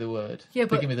begin with a word. Yeah,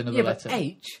 but, begin with another letter. But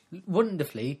H,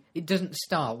 wonderfully, it doesn't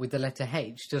start with the letter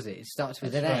H, does it? It starts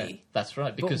with an A. That's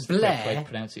right, because But the correct way Blair- to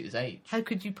pronounce it is H. How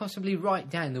could you possibly write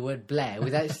down the word Blair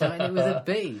without starting it with a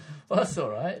B? Well, that's all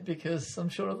right, because I'm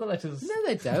sure other letters... No,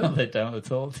 they No, don't. they don't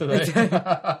at all, do they?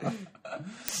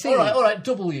 C. All right,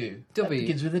 W. That W.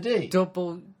 begins with a D.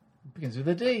 Double. Begins with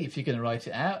a D, if you're going to write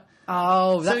it out.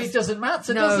 Oh, So that's... it doesn't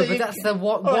matter, No, does it? but that's the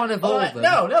one of all right. of them.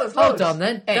 No, it's Hold loads. on,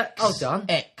 then. X. Hold on.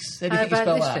 X. How do you How think you about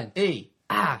spell this that? then? E.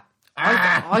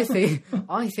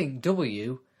 I think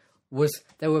W was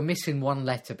they were missing one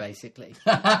letter basically.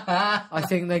 I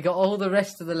think they got all the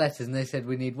rest of the letters and they said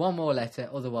we need one more letter,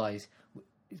 otherwise,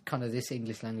 kind of this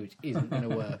English language isn't going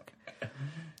to work.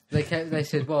 They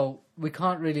said, well, we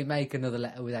can't really make another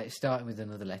letter without starting with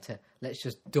another letter. Let's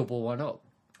just double one up.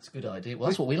 That's a good idea. Well,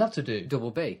 that's what we'll have to do.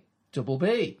 Double B. Double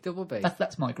B. Double B.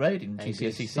 That's my grade in A, B,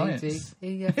 GCSE C, science. D,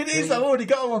 E, F, It is. G. I've already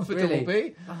got one for Really? double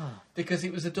B. Ah. Because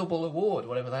it was a double award,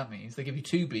 whatever that means. They give you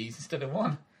 2 Bs instead of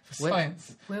 1 for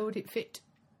science. Where would it fit?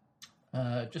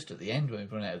 Just at the end when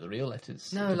we've run out of the real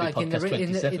letters. No, It'll be like in the podcast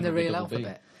 27 in the will be real double B.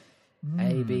 alphabet.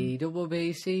 A B double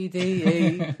B C D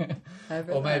E.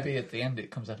 Or maybe at the end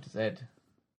it comes after Z.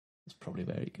 It's probably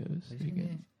where it goes. If you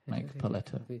can make up a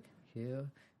letter.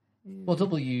 Well,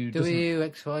 W doesn't... W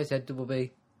X Y Z double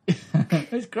B.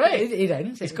 It's great. It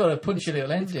ends. It's got a punchy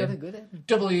little It's got a ending. good end.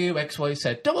 W, X, Y,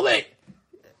 Z, double B.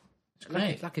 It's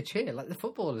great. Like a cheer, like the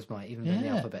footballers might even learn the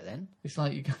Yeah. alphabet then. It's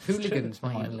like you go... Hooligans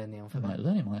might even learn the They alphabet. might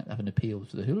learn. It might have an appeal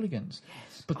to the hooligans.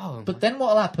 Yes. But, Oh, but then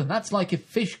what'll happen? That's like if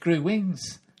fish grew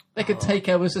wings. They could take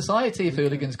over society if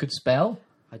hooligans could spell.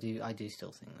 I do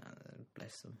still think that.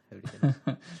 Bless them, hooligans.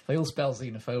 They all spell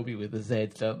xenophobia with a Z,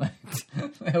 don't they?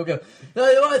 They all go, no,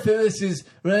 you might think this is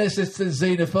racist and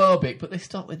xenophobic, but they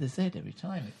start with a Z every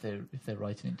time if they're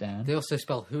writing it down. They also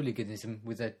spell hooliganism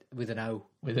with an O.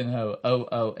 With an O,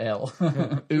 O-O-L.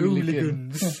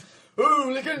 Hooligans.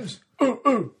 Hooligans!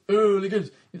 Ooh,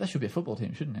 hooligans! That should be a football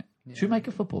team, shouldn't it? Should we make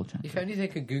a football chant? If only they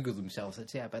could Google themselves, I'd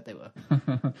see how bad they were.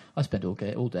 I spend all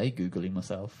day Googling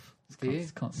myself. Do you?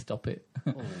 Can't stop it.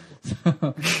 Oh.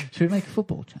 So, should we make a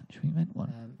football chant? Should we invent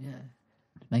one? Yeah.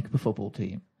 Make up a football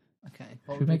team. Okay.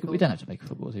 Should we make it? We don't have to make a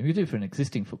football team. We could do it for an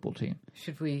existing football team.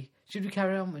 Should we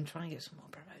carry on and try and get some more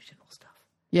promotional stuff?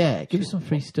 Yeah, give us some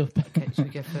free stuff. Okay, should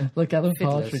we go for Like Alan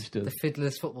Fiddlers, Partridge does. the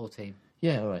Fiddlers football team?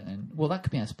 Yeah, all right then. Well, that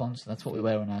could be our sponsor. That's what we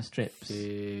wear on our strips.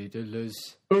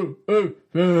 Fiddlers.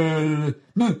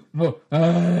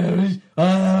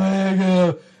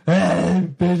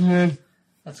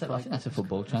 I think that's a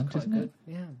football chant, isn't it?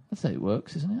 Yeah, That's how it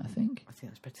works, isn't it? I think. I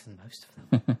think that's better than most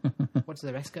of them. What does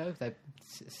the rest go? They're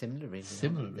similar, really.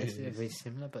 Similar, They're really. very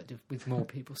similar, but with more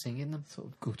people singing them. Sort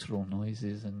of guttural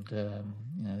noises and the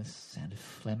sound of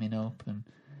Fleming up and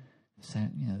the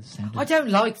sound I of don't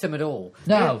like them at all.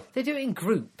 No. They do it in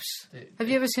groups. Have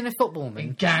you ever seen a footballman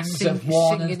in gangs of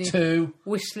 1 and 2.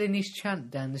 whistling his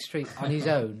chant down the street on his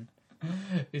own?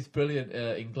 It's brilliant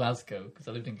in Glasgow because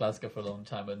I lived in Glasgow for a long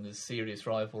time and there's serious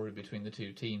rivalry between the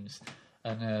two teams.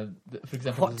 And for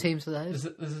example, What teams are those?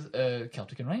 There's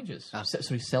Celtic and Rangers. Ah.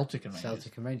 Sorry, Celtic and Rangers.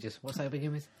 Celtic and Rangers. What's that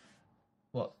begin with?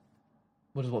 What?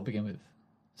 What does what begin with?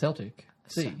 Celtic.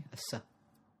 C. A sir.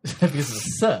 Because it's a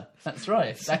sir. That's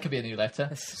right. That could be a new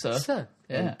letter. Sir. Sir.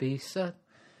 Yeah. A, B, sir.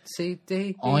 C, D,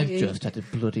 E, I've E. just had a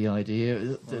bloody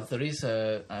idea. There is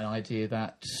an idea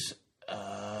that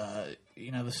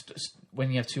when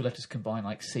you have two letters combined,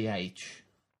 like CH,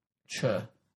 ch.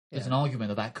 There's an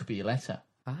argument that could be a letter.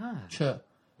 Ah. Ch.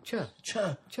 Ch. Ch.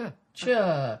 Ch.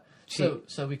 Ch.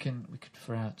 So we could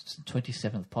for our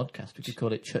 27th podcast, we could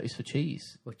call it Church for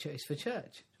Cheese. Well, it's for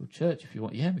church. Or church, if you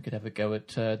want. Yeah, we could have a go at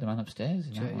the man upstairs.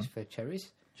 In that Church one. for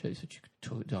cherries. Cherries. So you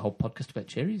could do a whole podcast about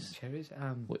cherries. Cherries.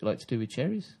 What you like to do with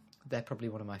cherries? They're probably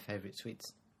one of my favourite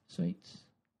sweets. Sweets.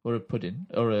 Or a pudding.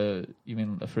 Or you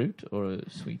mean a fruit? Or a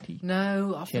sweetie?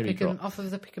 No, off Cherry of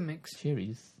the pick and mix.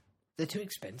 Cherries. They're too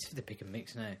expensive, the pick and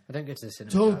mix now. I don't go to the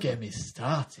cinema. Don't get me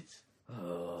started.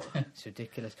 Oh, it's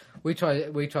ridiculous. We try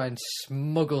and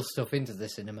smuggle stuff into the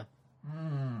cinema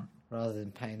rather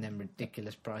than paying them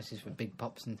ridiculous prices for big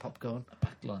pops and popcorn. A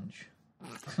packed lunch.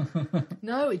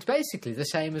 No, it's basically the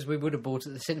same as we would have bought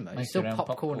at the cinema. Make It's still your own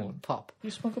popcorn popcorn. and pop.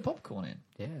 You smuggle popcorn in.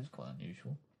 Yeah, It's quite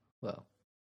unusual. well.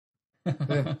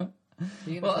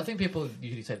 Well, I think people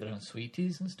usually take their own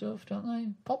sweeties and stuff, don't they?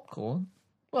 Popcorn.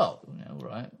 Well,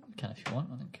 right. You can if you want.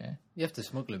 I don't care. You have to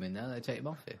smuggle them in now. They take them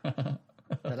off you.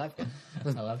 They love you. I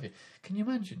love you. Can you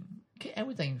imagine? How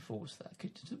would they enforce that?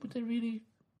 Would they really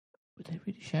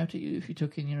shout at you if you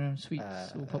took in your own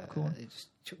sweets or popcorn? They just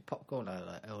chuck popcorn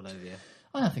all over you.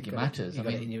 I don't think it matters. You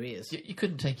got it in your ears. You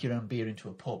couldn't take your own beer into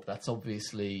a pub. That's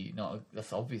obviously not.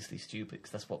 That's obviously stupid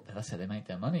because that's how they make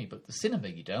their money. But the cinema,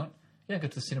 you don't. You don't go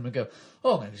to the cinema and go,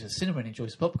 "Oh, I'm going to go to the cinema and enjoy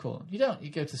some popcorn." You don't. You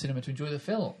go to the cinema to enjoy the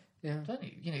film. Yeah. Don't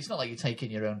you? It's not like you're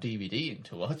taking your own DVD in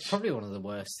to watch. Probably one of the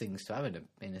worst things to have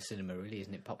in a cinema, really,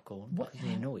 isn't it? Popcorn. What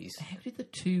the noise? How did the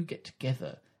two get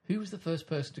together? Who was the first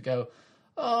person to go,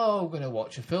 "Oh, we're going to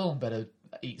watch a film, better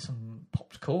eat some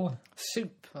popped corn"?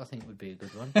 Soup, I think, would be a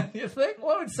good one. You think?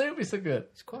 Why would soup be so good?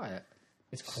 It's quiet.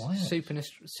 It's quiet.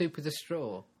 Soup with a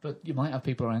straw. But you might have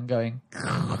people around going,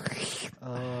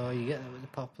 Oh, you get that with the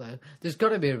pop, though. There's got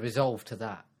to be a resolve to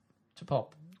that. to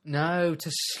pop. No,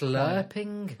 to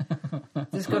slurping.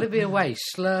 There's got to be a way.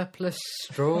 Slurpless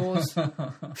straws. I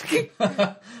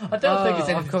don't think it's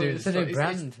anything to do with it's a new the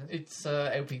brand. It's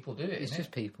how people do it. It's isn't just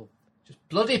it? people. Just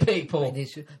bloody people. It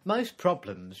is, most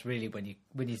problems, really, when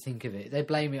you think of it, they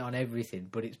blame it on everything,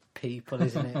 but it's people,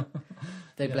 isn't it?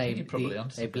 They Yeah, I think blame you're probably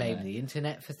onto they something blame there. the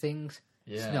internet for things.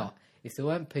 It's Yeah. not. If there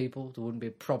weren't people, there wouldn't be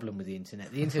a problem with the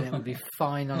internet. The internet would be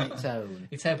fine on its own.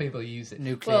 It's how people use it.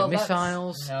 Nuclear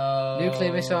missiles. No.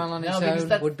 Nuclear missile on its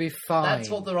because own would be fine. That's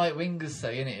what the right wingers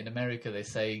say, innit? In America, they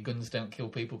say guns don't kill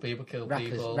people, people kill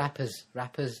people.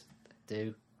 Rappers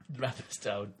do. Rappers,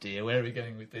 oh dear, where are we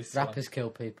going with this? Rappers kill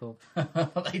people.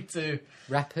 They do.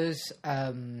 Rappers.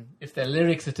 If their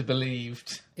lyrics are to be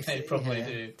believed, they probably yeah,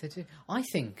 do. they do. I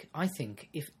think I think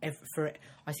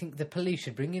the police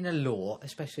should bring in a law,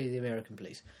 especially the American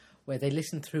police, where they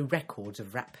listen through records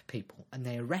of rap people and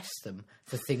they arrest them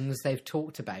for things they've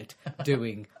talked about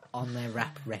doing on their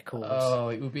rap records. Oh,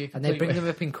 it would be a And they complete bring them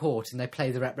up in court and they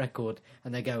play the rap record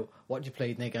and they go, "What did you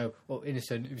plead?" And they go, "Well,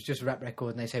 innocent, it was just a rap record."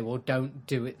 And they say, "Well, don't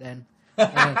do it then."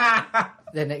 And then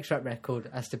their next rap record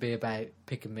has to be about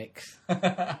pick and mix.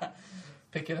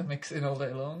 Picking and mixing all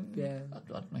day long. Yeah.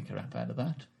 I'd make a rap out of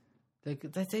that. They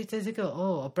go,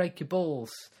 "Oh, I'll break your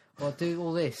balls, or I'll do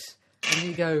all this." And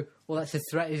you go, "Well, that's a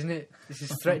threat, isn't it? This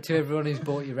is a threat to everyone who's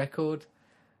bought your record."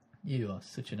 You are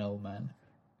such an old man.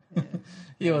 Yeah.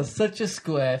 You are such a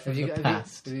square from the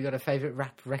past. Have you got a favourite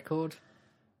rap record?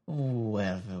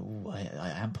 I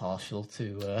am partial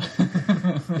to...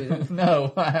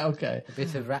 No, okay. A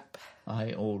bit of rap.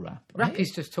 All rap. Rap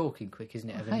is just talking quick, isn't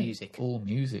it, over music? All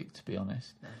music, to be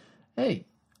honest. No. Hey,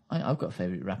 I've got a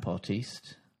favourite rap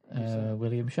artiste,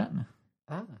 William Shatner.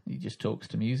 Ah. He just talks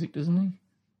to music, doesn't he?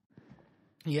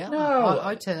 Yeah, no,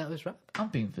 I'd say that was rap. I'm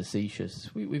being facetious.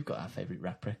 We've got our favourite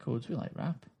rap records. We like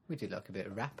rap. We do like a bit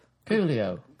of rap.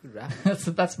 Coolio. Good rap.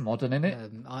 That's modern, isn't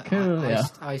it? Coolio.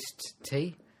 Iced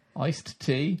tea. Iced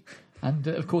tea. And,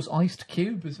 of course, Iced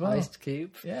Cube as well. Iced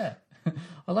Cube. Yeah.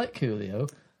 I like Coolio.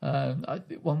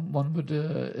 One would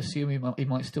assume he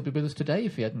might still be with us today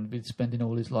if he hadn't been spending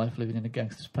all his life living in a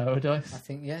gangster's paradise. I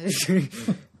think, yeah.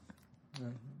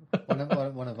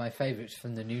 One of my favourites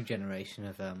from the new generation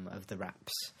of the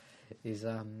raps is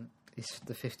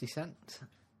the 50 Cent.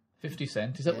 50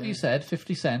 Cent? Is that what you said?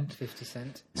 50 Cent? 50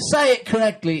 Cent. Say it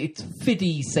correctly. It's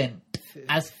 50 Cent.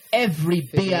 As every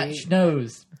biatch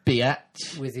knows.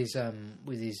 Biatch. With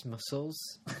his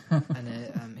muscles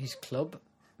and his club.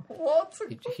 What?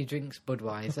 He drinks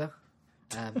Budweiser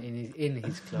in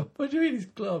his club. What do you mean his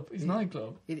club? His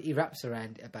nightclub? He raps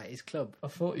around about his club. I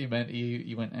thought you meant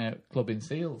you went out clubbing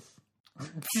seals.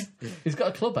 He's got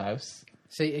a clubhouse.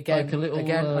 See, again, like a little,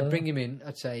 I'd bring him in.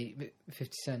 I'd say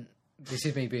 50 Cent. This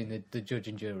is me being the judge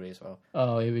and jury as well.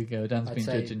 Oh, here we go. Dan's been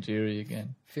judge and jury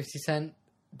again. 50 Cent,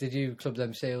 did you club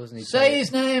them seals? And he'd say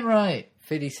his name right.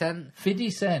 50 Cent. 50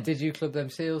 Cent. Did you club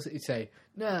them seals? He'd say,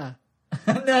 nah.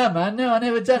 No, man, no, I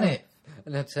never done it.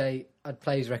 And I'd say, I'd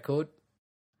play his record.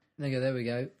 And they go, there we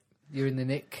go. You're in the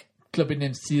nick. Clubbing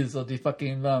them seals or the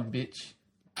fucking round, bitch.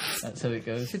 That's how it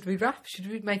goes. Should we rap? Should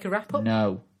we make a rap up?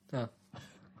 No. Oh.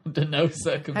 Under no How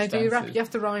circumstances. do you rap? You have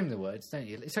to rhyme the words, don't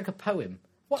you? It's like a poem.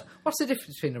 What's the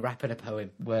difference between a rap and a poem?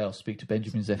 Well, speak to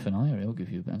Benjamin Zephaniah. He'll give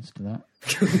you an answer to that.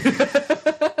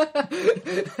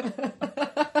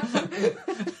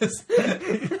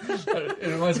 It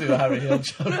reminds me of a Harry Hill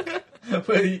joke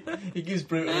where he gives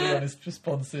brutally honest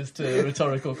responses to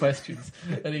rhetorical questions.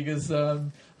 And he goes, oh,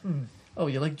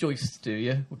 you like joists, do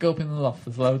you? We'll go up in the loft.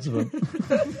 There's loads of them.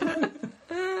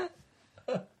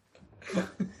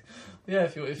 Yeah,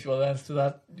 if you want to answer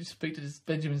that, you speak to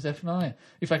Benjamin Zephaniah.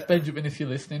 In fact, Benjamin, if you're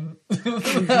listening,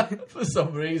 for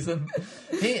some reason,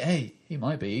 he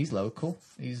might be. He's local.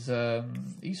 He's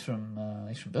from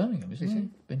Birmingham, isn't he?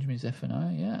 Benjamin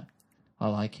Zephaniah. Yeah, I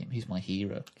like him. He's my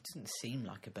hero. It doesn't seem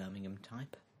like a Birmingham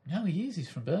type. No, he is. He's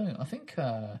from Birmingham. I think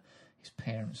his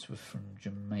parents were from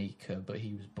Jamaica, but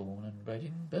he was born and bred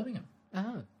in Birmingham.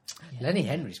 Oh, Yeah. Lenny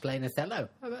Henry's playing Othello.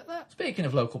 How about that? Speaking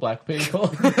of local black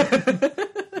people.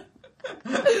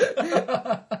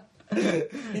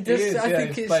 It does. is, I yeah,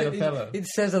 think he's playing Othello. it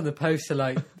says on the poster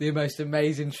like the most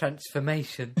amazing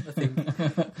transformation. I think.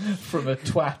 From a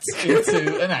twat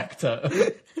into an actor.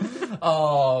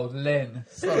 Oh, Len.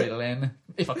 Sorry, Len.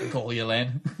 If I can call you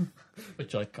Len.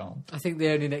 Which I can't. I think the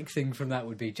only next thing from that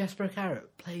would be Jasper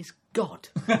Carrot plays God.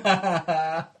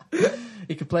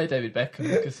 He could play David Beckham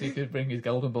because he could bring his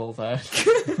golden balls out.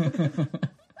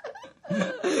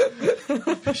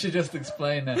 I should just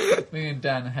explain that me and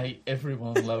Dan hate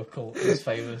everyone local who's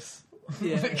famous.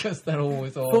 Yeah. Because they're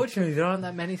always on. Fortunately, there aren't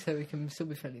that many, so we can still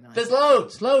be fairly nice.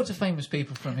 There's loads of famous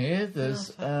people from here. There's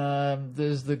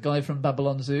the guy from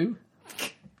Babylon Zoo.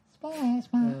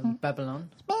 Babylon.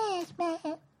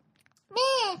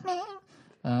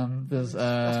 There's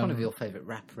That's one of your favourite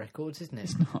rap records, isn't it?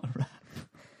 It's not a rap.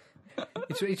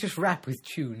 It's just rap with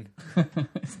tune.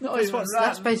 It's not even rap.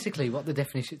 That's basically what the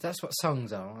definition. That's what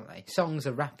songs are, aren't they? Songs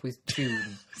are rap with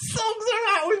tune. Songs are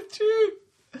rap with tune.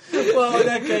 Well, in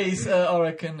that case, I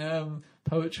reckon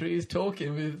poetry is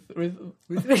talking with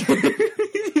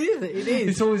It is.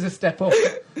 It's always a step up.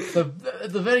 So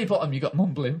at the very bottom, you got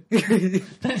mumbling.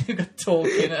 Then you got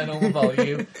talking at a normal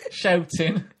volume,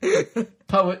 shouting,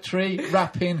 poetry,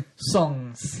 rapping,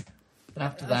 songs. And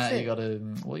after that, you got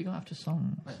what you got after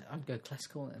songs? I'd go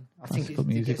classical then. I Classical think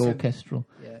music, orchestral.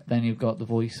 Yeah. Then you've got the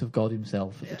voice of God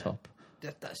Himself at the top.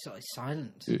 That's like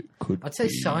silence. It could I'd say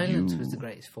be silence you. was the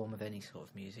greatest form of any sort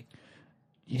of music.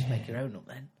 Yeah. Just make your own up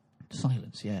then.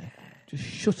 Silence, yeah. Just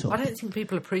shut up. I don't think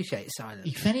people appreciate silence.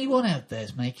 If anyone out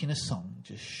there's making a song,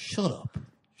 just shut up.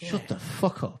 Shut the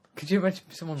fuck up. Could you imagine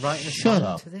someone writing a Shut song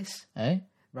up. to this? Eh?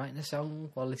 Writing a song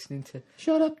while listening to...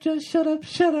 Shut up, just shut up,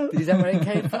 shut up. Is that where it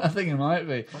came from? I think it might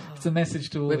be. It's a message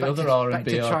to all We're the back other to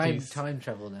R&B time artists.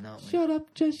 travel then, aren't we? Shut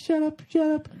up, just shut up, shut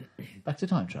up. Back to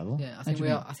time travel. Yeah, I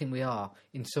think we are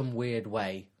in some weird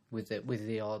way with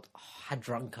the odd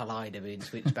Hadron Collider being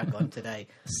switched back on today.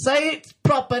 Say its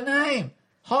proper name.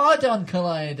 Hard-on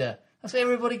Collider. That's what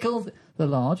everybody calls it. The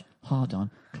Large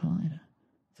Hard-on Collider.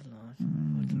 The large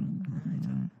Hadron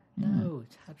Collider. No,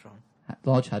 it's Hadron.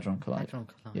 Large Hadron Collider. Hadron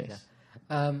Collider. Yes.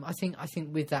 I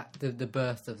think with that the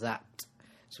birth of that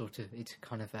sort of it's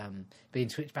kind of being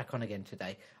switched back on again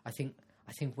today. I think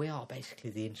we are basically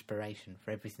the inspiration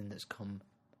for everything that's come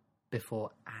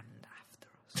before and after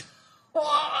us. What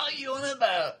are you on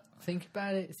about? Think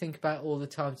about it. Think about all the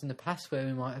times in the past where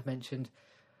we might have mentioned.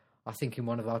 I think in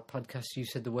one of our podcasts you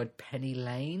said the word Penny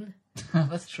Lane.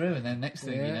 That's true. And then next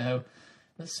thing you know,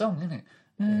 that song, isn't it?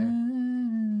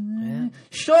 Yeah.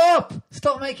 Shut up!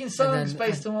 Stop making songs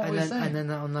based on what we're saying. And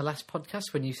then on the last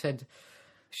podcast when you said,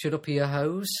 "Shut up, your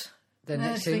hose." Then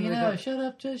Next thing you know, shut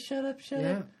up, just shut up, shut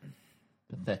up.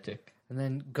 Pathetic. And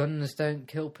then guns don't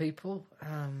kill people.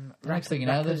 Next thing you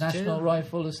know, the National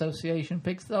Rifle Association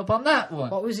picks it up on that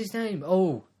one. What was his name?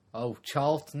 Oh,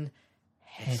 Charlton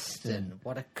Heston.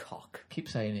 What a cock. Keep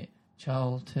saying it.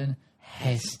 Charlton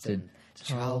Heston.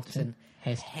 Charlton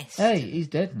Heston. Hey, he's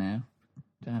dead now.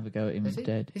 Don't have a go at him. Is He's he?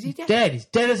 dead. Is he dead? Dead. He's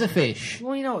dead as a fish.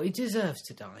 Well, you know what? He deserves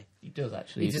to die. He does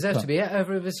actually. He deserves to be hit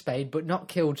over with a spade, but not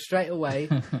killed straight away.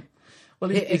 Well,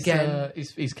 his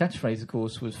catchphrase, of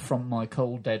course, was "from my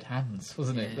cold dead hands,"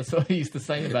 wasn't it? That's what he used to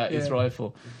say about his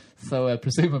rifle. So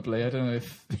presumably, I don't know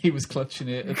if he was clutching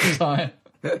it at the time.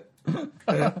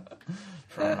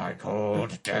 From my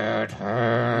cold dead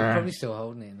hands. Probably still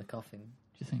holding it in the coffin. Do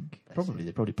you think? Probably.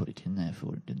 They probably put it in there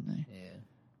for it, didn't they? Yeah.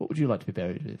 What would you like to be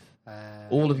buried with?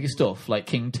 All of your stuff, like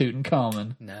King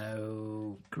Tutankhamun.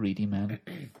 No. Greedy man.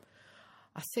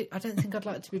 I don't think I'd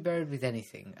like to be buried with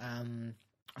anything.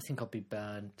 I think I'd be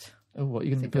burnt. Oh, what are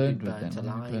you going to be think I'd burned be with then? burnt What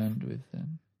are you alive. burned with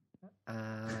then?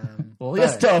 All Burnt. your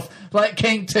stuff, like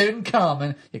King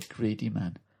Tutankhamun. You greedy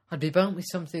man. I'd be burnt with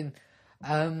something.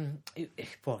 Well,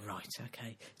 right,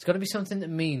 okay. It's got to be something that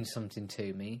means something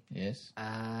to me. Yes.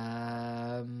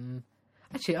 Actually,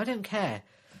 I don't care.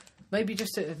 Maybe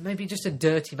just a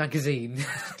dirty magazine.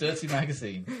 Dirty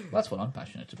magazine. Well, that's what I'm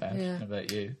passionate about. Yeah. How about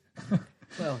you?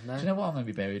 Well, no. Do you know what I'm going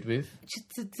to be buried with?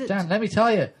 Just- Dan, let me tell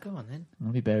you. Go on then. I'm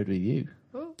going to be buried with you.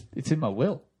 Oh, It's in my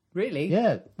will. really?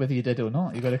 Yeah, whether you're dead or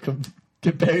not, you've got to come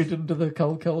get buried under the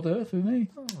cold, cold earth with me.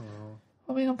 Oh.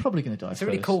 I mean, I'm probably going to die It's a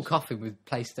really first. cool coffin with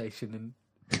PlayStation and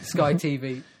Sky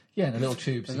TV. Yeah, and a little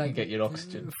tube so And you like- can get your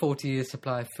oxygen. 40 years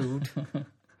supply of food.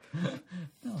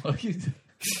 Oh,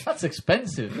 that's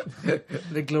expensive.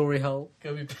 The glory hole.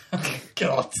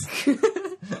 God.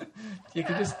 You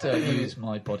can just use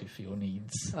my body for your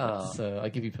needs. Oh. So I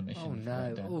give you permission. Oh,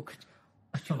 no.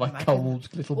 Oh, My imagine cold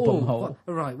little Oh, bumhole.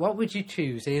 right. What would you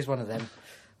choose? Here's one of them.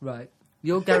 Right.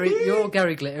 You're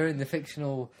Gary Glitter in the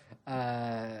fictional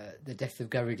The Death of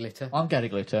Gary Glitter. I'm Gary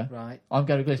Glitter. Right. I'm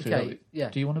Gary Glitter. Okay, yeah.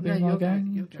 Do you want to be No, in my you're gang?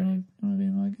 Gary- you're Do you want to be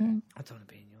in my gang? I don't want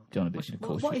to be in your. Do you want to be? Of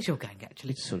course. What is your gang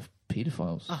actually? It's sort of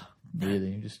paedophiles. Oh, no.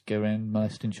 Really, you just go around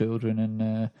molesting children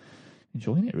and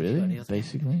enjoying it. Really, Any other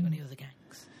basically. Any other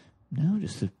gangs? No,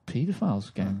 just the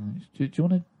paedophiles gang. Do you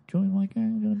want to join my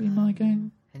gang? Do you want to be in my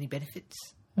gang? Any benefits?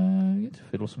 You get to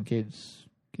fiddle some kids.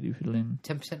 Get you fiddling.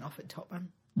 10% off at Top Man.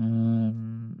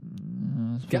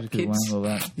 I suppose Gap you could kids. wangle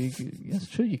that. That's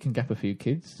true. You can gap a few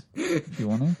kids if you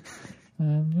want to. You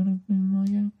want to be in my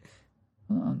gang?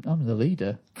 I'm the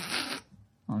leader.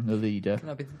 I'm the leader. Can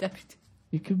I be the deputy?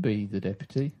 You could be the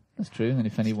deputy. That's true. And then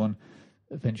if anyone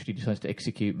eventually decides to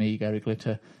execute me, Gary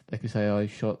Glitter, they could say I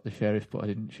shot the sheriff, but I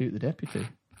didn't shoot the deputy.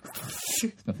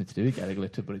 It's nothing to do with Gary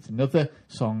Glitter, but it's another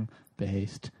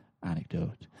song-based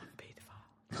anecdote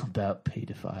Paedophile. about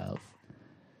paedophiles.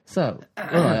 So, all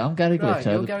right, I'm Gary Right,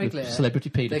 Glitter, you're the Gary Glitter. celebrity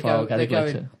They're paedophile Gary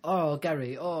Glitter. going, oh,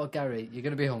 Gary, you're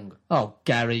going to be hung. Oh,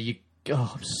 Gary,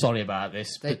 I'm sorry about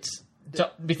this, They-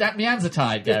 but my hands are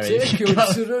tied, Gary. Take you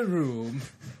to the room.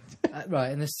 Right,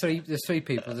 and there's three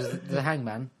people. There's the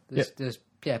hangman. There's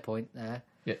Pierre Point there,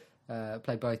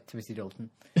 played by Timothy Dalton.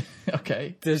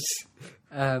 Okay. There's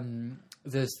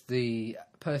the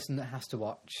person that has to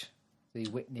watch, the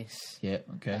witness. Yeah.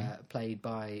 Okay. Played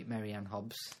by Mary Ann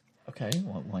Hobbs. Okay.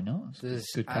 Why not?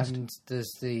 It's good And casting.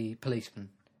 there's the policeman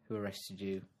who arrested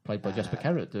you. Played by Jasper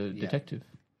Carrot, the detective,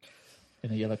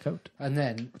 in a yellow coat. And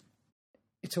then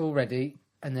it's all ready,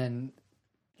 and then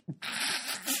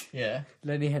Yeah.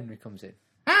 Lenny Henry comes in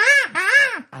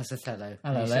as Othello.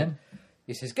 Hello, And Len.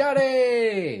 He says,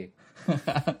 Gary!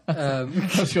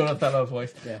 That's your Othello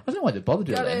voice. Yeah. I don't know why they bothered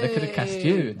doing that. They could have cast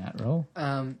you in that role.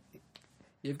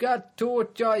 You've got two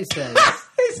choices.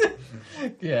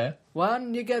 Yeah.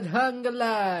 One, you get hung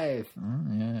alive.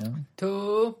 Yeah.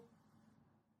 Two,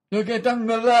 You'll get done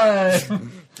alive.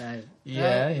 no.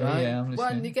 Yeah, Right. I'm listening.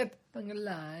 One, you get hung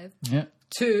alive. Yeah.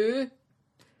 Two,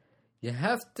 you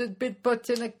have to be put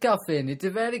in a coffin. It's a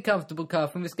very comfortable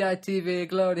coffin with Sky TV,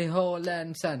 glory hole,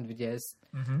 and sandwiches.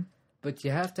 Mm-hmm. But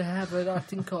you have to have a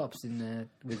rotting corpse in there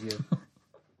with you.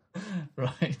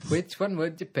 Right. Which one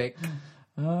would you pick?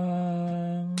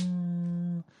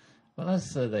 Well,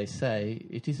 as they say,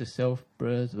 it is a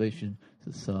self-preservation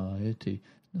society.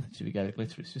 Nothing to be Gary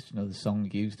Glitter. It's just another song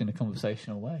used in a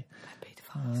conversational way.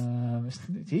 Paedophiles.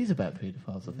 It is about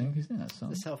paedophiles, I think, isn't it? That song.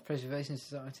 The Self-Preservation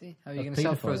Society. How are you Of going to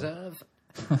paedophiles.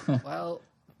 self-preserve? Well,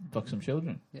 Fuck some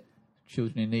children. Yeah.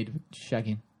 Children in need of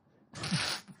shagging.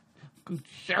 Good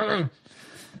shagging.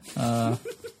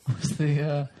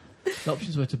 The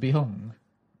options were to be hung,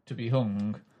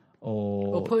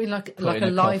 or put in like put a in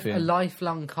a coffin.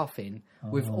 lifelong coffin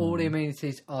with all the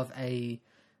amenities of a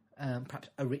perhaps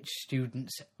a rich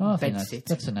student's I think bedsit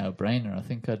that's a no-brainer. I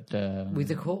think I'd with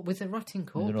a rotting corpse. with a rotting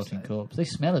though. corpse. They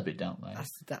smell a bit, don't they?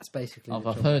 That's basically. I've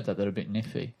the trouble. heard that they're a bit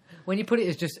niffy. When you put it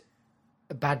as just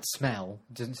a bad smell,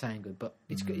 it doesn't sound good. But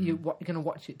it's you're going to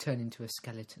watch it turn into a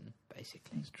skeleton,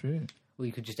 basically. That's true. Or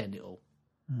you could just end it all.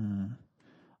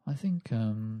 I think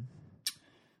I'd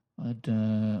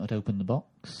open the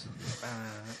box.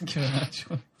 Give it that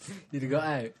choice. You'd have got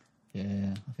out.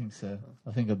 Yeah, I think so.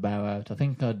 I think I'd bow out. I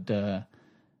think I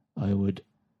would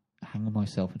hang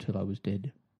myself until I was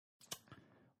dead,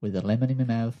 with a lemon in my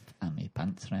mouth and my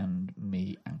pants round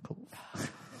me ankles.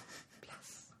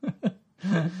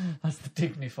 That's the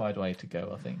dignified way to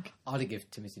go, I think. I'd have given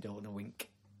Timothy Dalton a wink.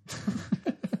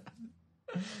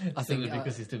 I think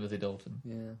because he's Timothy Dalton.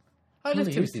 Yeah. I love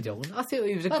he Timothy used to- Dalton. I thought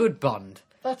he was a good Bond.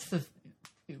 That's the.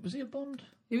 Was he a Bond?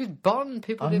 He was Bond.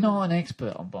 People I'm didn't. not an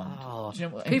expert on Bond. Oh, Do you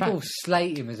know what- in people fact-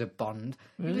 slate him as a Bond.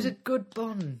 He Really? was a good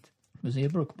Bond. Was he a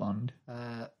Brooke Bond?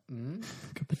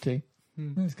 Cup of tea.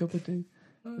 Nice cup of tea.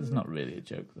 There's not really a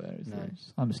joke there, is there?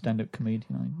 I'm a stand-up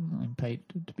comedian. I'm paid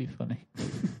to be funny.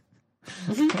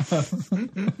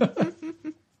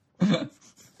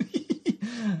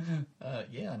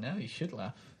 Yeah, I know. You should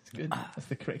laugh. It's good. That's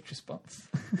the correct response.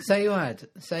 How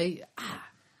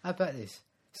about this?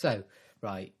 So,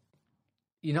 right,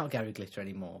 you're not Gary Glitter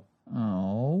anymore.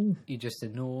 Oh. You're just a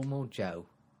normal Joe.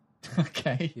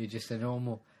 Okay. You're just a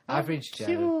normal, average Joe.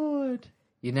 Good.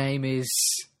 Your name is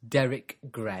Derek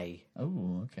Gray.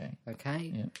 Oh, okay.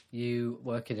 Okay? Yep. You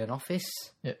work in an office.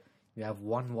 Yep. You have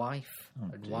one wife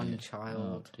and one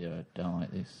child. Oh, dear, I don't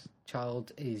like this.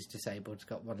 Child is disabled, he's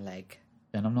got one leg.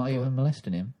 And I'm not even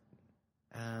molesting him?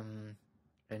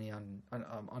 Only on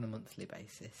a monthly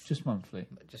basis. Just monthly?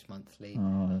 Just monthly.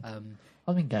 Oh,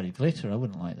 I mean, Gary Glitter, I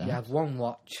wouldn't like that. You have one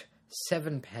watch,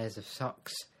 7 pairs of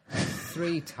socks,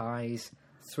 3 ties,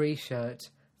 3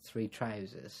 shirts, 3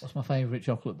 trousers. What's my favourite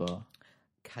chocolate bar?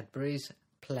 Cadbury's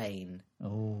plain.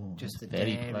 Oh, just the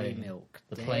very dairy plain. milk.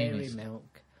 The dairy plainest.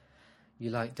 milk. You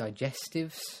like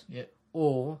digestives? Yep.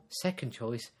 Or, second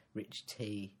choice, rich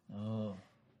tea. Oh.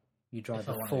 You drive If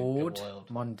I a wanna Ford go wild.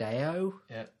 Mondeo.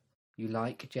 Yep. You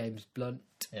like James Blunt.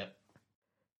 Yep.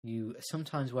 You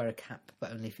sometimes wear a cap,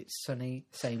 but only if it's sunny.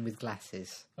 Same with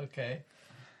glasses. Okay.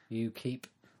 You keep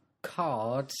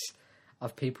cards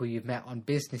of people you've met on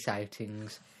business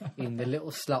outings in the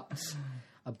little slots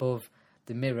above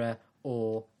the mirror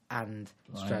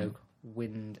stroke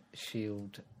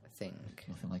windshield thing.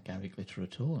 Nothing like Gary Glitter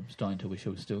at all. I'm starting to wish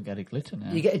I was still Gary Glitter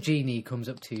now. You get a genie who comes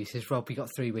up to you, says, "Rob, you got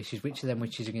 3 wishes. Which of them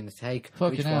wishes are you going to take?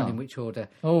 Fucking which hell. one in which order?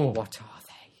 Oh. What are they?"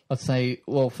 I'd say,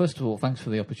 well, first of all, thanks for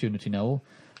the opportunity, Noel.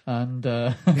 And,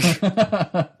 well,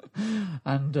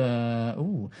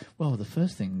 the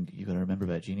first thing you've got to remember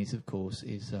about genies, of course,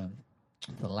 is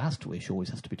the last wish always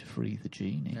has to be to free the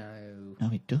genie. No.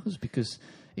 No, it does, because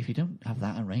if you don't have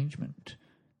that arrangement,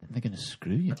 then they're going to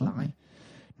screw you, aren't they?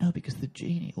 No, because the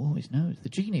genie always knows. The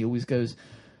genie always goes,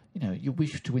 you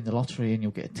wish to win the lottery and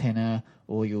you'll get a tenner,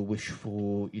 or you'll wish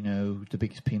for, the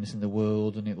biggest penis in the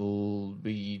world and it will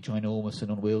be ginormous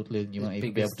and unwieldy and you won't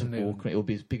even be able to walk. It will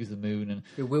be as big as the moon. And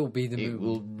it will be the moon. It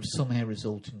will somehow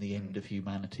result in the end of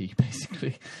humanity,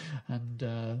 basically.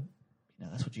 And,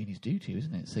 that's what genies do to you,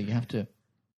 isn't it? So you have to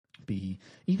be,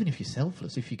 even if you're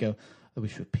selfless, if you go, I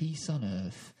wish for peace on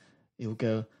earth, it'll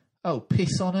go, oh,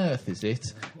 piss on earth, is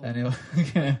it? And it'll...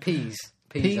 Peas.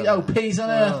 Peas on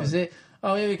earth, is it?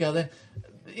 Oh, here we go then.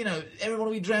 Everyone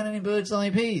will be drowning in bird's eye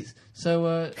peas.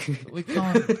 So we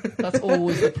can't. That's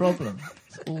always the problem.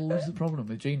 It's always the problem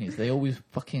with genies. They always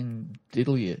fucking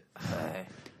diddle you.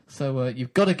 So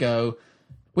you've got to go.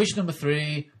 Wish number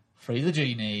 3, free the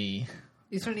genie.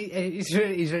 Is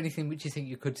there anything which you think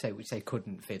you could say which they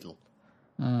couldn't fiddle?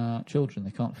 Children,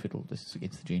 they can't fiddle. This is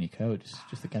against the genie code. It's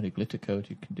just the Gary Glitter code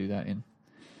you can do that in.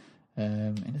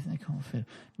 Anything they can't fiddle.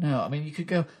 No, I mean, you could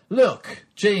go, look,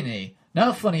 genie,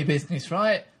 no funny business,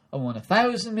 right? I want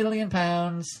 £1,000 million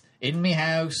in me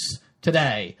house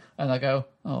today. And I go,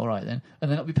 oh, all right then. And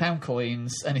then it'll be pound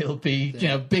coins and it'll be,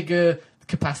 bigger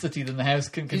capacity than the house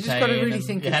can contain. You just got to really and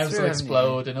think your it house through, will haven't you?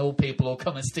 explode and all people will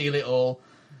come and steal it all.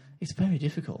 It's very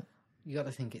difficult. You got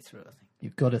to think it through, I think.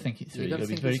 You've got to think it through. You've got to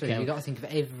be very careful. You've got to think of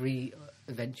every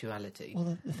eventuality.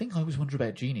 Well, the thing I always wonder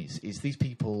about genies is these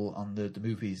people on the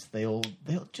movies, they'll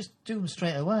just do them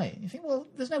straight away. You think, well,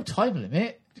 there's no time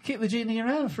limit. Keep the genie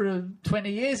around for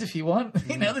 20 years if you want.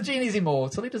 The genie's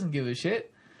immortal. He doesn't give a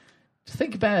shit. Just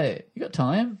think about it. You got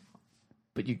time.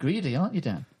 But you're greedy, aren't you,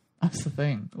 Dan? That's the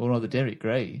thing. Or rather, Derek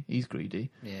Gray, he's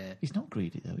greedy. Yeah. He's not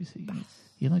greedy, though, is he?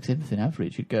 He likes everything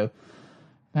average. You'd go,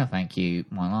 no, thank you.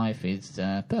 My life is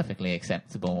perfectly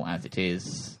acceptable as it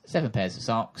is. 7 pairs of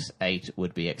socks, 8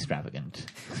 would be extravagant.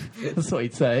 That's what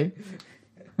he'd say.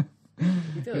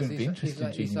 He does. Be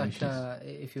interesting, He's like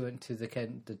genie if you went to the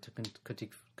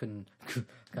Kentucky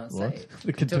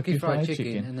Fried Chicken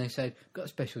Chicken. and they said, got a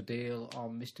special deal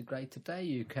on Mr. Gray today.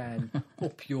 You can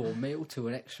up your meal to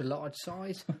an extra large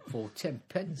size for 10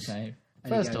 pence. Okay.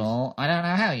 And First of all, I don't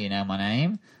know how you know my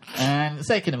name. And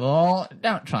second of all,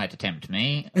 don't try to tempt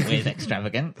me with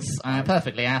extravagance. I'm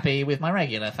perfectly happy with my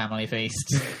regular family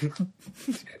feast.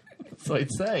 That's what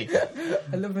I'd say.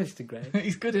 I love Mr. Gray.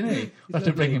 He's good, isn't he? We'll have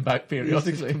to bring him back He's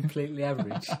periodically. completely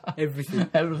average. Everything.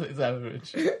 Everything's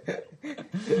average.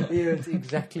 He earns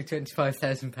exactly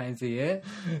 £25,000 a year.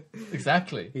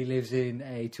 Exactly. He lives in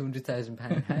a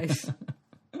 £200,000 house.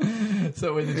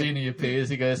 So when the genie appears,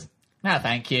 he goes, no,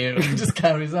 thank you. And just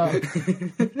carries on. He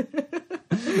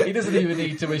doesn't even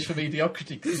need to wish for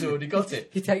mediocrity because he's already got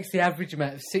it. He takes the average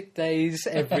amount of sick days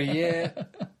every year.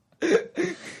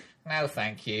 No,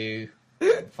 thank you.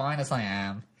 Fine as I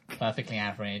am. Perfectly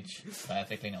average.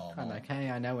 Perfectly normal. Okay,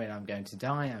 I know when I'm going to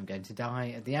die. I'm going to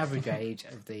die at the average age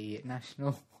of the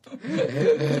national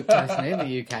person in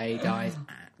the UK dies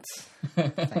at.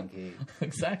 Thank you.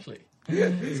 Exactly.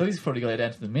 So he's probably got it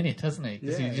down to the minute, hasn't he?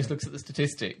 Because he just looks at the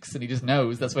statistics and he just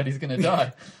knows that's when he's going to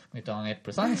die. He died at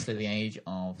precisely the age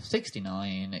of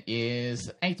 69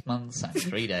 years, 8 months and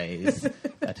 3 days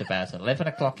at about 11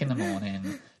 o'clock in the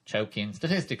morning, choking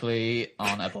statistically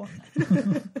on a bun.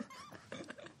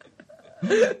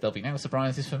 There'll be no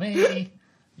surprises for me.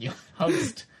 Your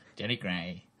host, Derek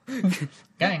Gray.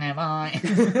 Going now, bye.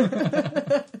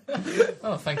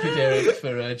 Oh, thank you, Derek,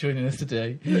 for joining us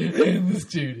today in the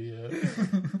studio.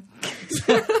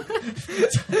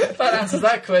 That answers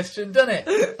that question, doesn't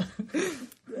it?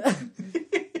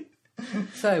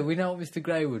 So, we know what Mr.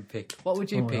 Gray would pick. What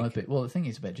would you pick? Well, the thing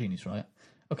is about genies, right?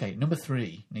 Okay, number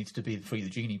 3 needs to be Free the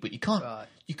Genie, but you can't. Right.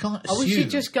 You can't assume. We should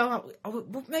just go out.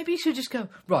 Well, maybe you should just go.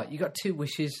 Right, you got 2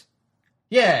 wishes.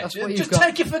 Yeah, That's what just you've got.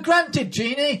 take it for granted,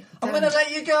 Genie. I'm going to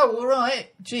let you go, all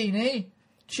right, Genie.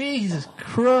 Jesus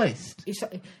Christ. It's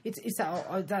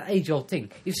that age-old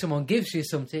thing. If someone gives you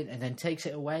something and then takes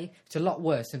it away, it's a lot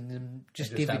worse than them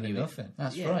just giving having you nothing. it.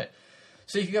 That's right.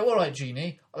 So you can go, all right,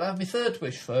 Genie, I'll have my 3rd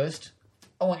wish first.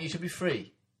 I want you to be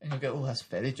free. And you'll go, oh, that's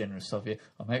very generous of you.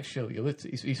 I'll make sure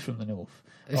he's from the north.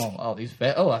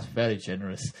 That's very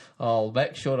generous. I'll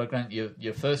make sure I grant you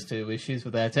your first 2 wishes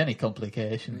without any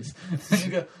complications. And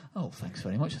you go, oh, thanks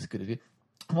very much. That's good of you.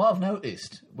 And what I've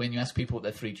noticed when you ask people what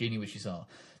their 3 genie wishes are,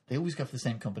 they always go for the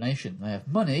same combination. They have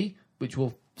money, which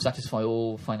will satisfy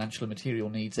all financial and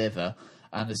material needs ever,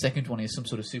 and the second one is some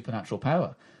sort of supernatural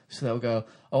power. So they'll go,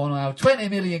 I want to have 20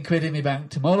 million quid in my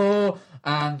bank tomorrow,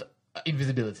 and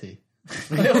invisibility.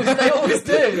 They always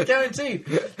do, guaranteed.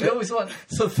 They always want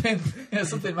something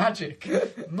magic,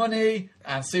 money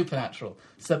and supernatural.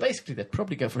 So basically, they'd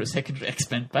probably go for a secondary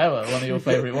expend power, one of your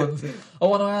favourite ones. I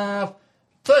want to have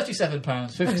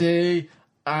 £37.50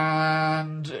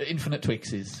 and infinite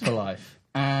Twixes for life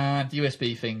and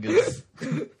USB fingers.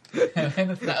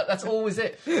 That's always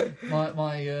it.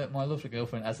 My lovely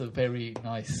girlfriend has a very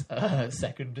nice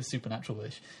second supernatural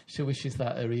wish. She wishes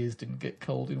that her ears didn't get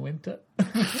cold in winter.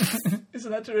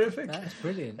 Isn't that terrific? That's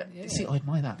brilliant. Yeah. See, I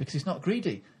admire that because he's not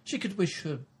greedy. She could wish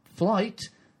for flight.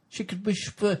 She could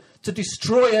wish to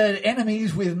destroy her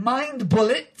enemies with mind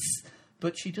bullets.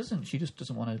 But she doesn't. She just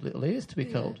doesn't want her little ears to be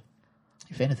cold.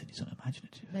 If anything, it's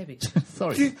unimaginative. Maybe.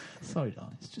 Sorry,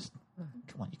 darling. It's just,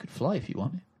 come on, you could fly if you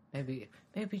wanted. Maybe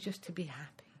just to be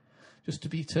happy. Just to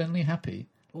be eternally happy.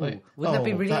 Wouldn't that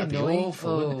be really annoying?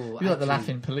 Awful, you're like the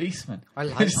laughing policeman. I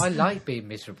like being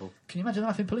miserable. Can you imagine the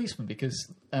laughing policeman?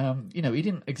 Because, he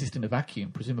didn't exist in a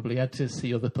vacuum. Presumably he had to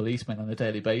see other policemen on a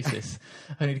daily basis.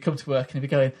 And he'd come to work and he'd be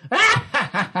going,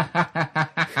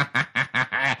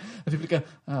 and people would go,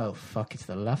 oh, fuck, it's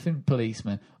the laughing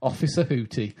policeman, Officer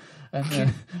Hootie.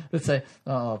 And they'd say,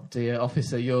 oh, dear,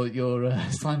 officer, your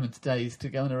assignment today is to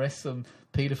go and arrest some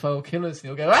paedophile killers. And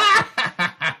he'll go,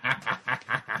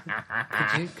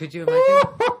 Could you imagine?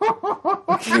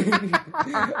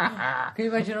 Can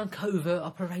you imagine on covert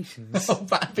operations? oh,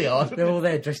 that'd be odd. They're all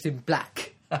there dressed in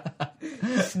black,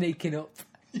 sneaking up.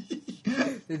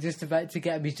 They're just about to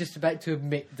get him. He's just about to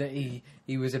admit that he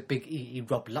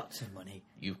robbed lots of money.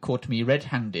 You've caught me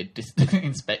red-handed,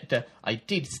 Inspector. I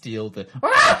did steal the...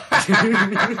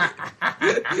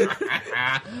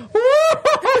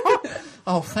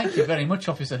 Oh, thank you very much,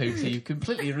 Officer Hootie. You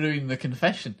completely ruined the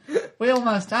confession. We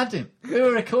almost had him. We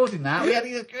were recording that. We had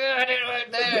him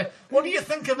right there. What do you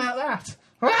think about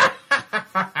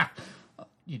that?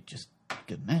 You'd just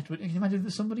get mad. Can you imagine if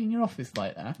there's somebody in your office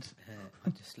like that?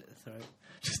 I'd just slit the throat.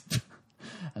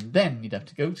 And then you'd have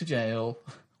to go to jail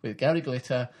with Gary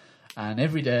Glitter, and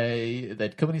every day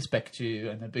they'd come and inspect you,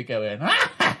 and they'd be going,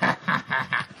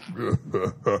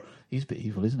 he's a bit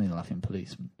evil, isn't he, the laughing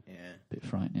policeman? Yeah. A bit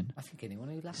frightening. I think anyone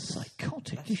who laughs...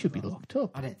 Psychotic. He should be locked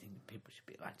up. I don't think people should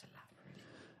be allowed to laugh, really.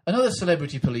 Another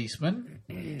celebrity policeman,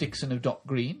 Dixon of Dock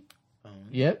Green.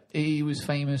 Yep, he was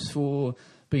famous for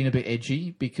being a bit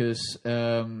edgy because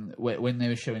when they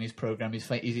were showing his programme, his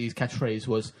catchphrase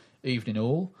was "evening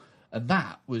all," and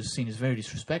that was seen as very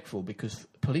disrespectful because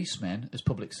policemen, as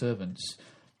public servants,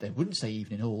 they wouldn't say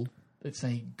 "evening all," they'd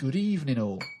say "good evening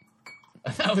all,"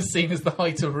 and that was seen as the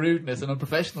height of rudeness and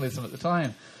unprofessionalism at the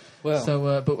time. Well,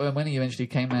 so but when he eventually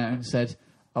came out and said,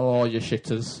 "Oh, you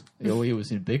shitters," he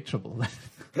was in big trouble.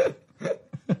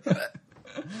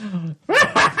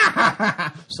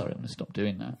 Sorry, I'm going to stop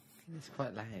doing that. It's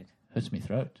quite loud. Hurts my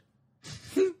throat.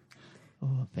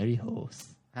 Oh, very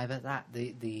hoarse. How about that?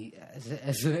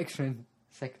 As an extra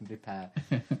secondary power.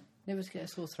 Never get a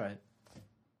sore throat.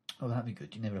 Oh, that'd be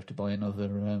good. You never have to buy another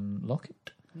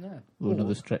locket. No. Or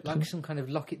another Strepsil. Like some kind of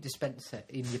locket dispenser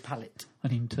in your palate.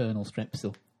 An internal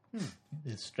Strepsil.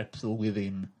 There's Strepsil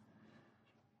within.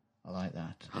 I like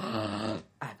that. How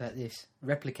about this?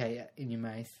 Replicator in your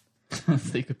mouth.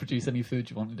 So you could produce any food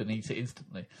you wanted and eat it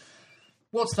instantly.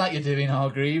 What's that you're doing,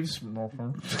 Hargreaves?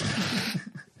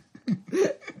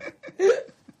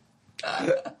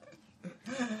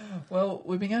 Well,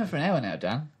 we've been going for an hour now,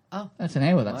 Dan. Oh, That's an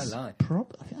hour. That's life.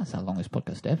 I think that's our longest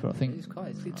podcast ever. I think it's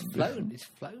quite. It's flown. It's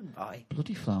flown by.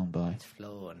 bloody flown by. It's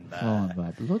flown by. Flown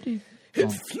by. Bloody.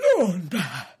 It's flown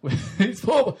by. It's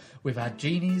flown. We've had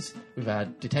genies. We've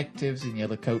had detectives in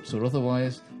yellow coats or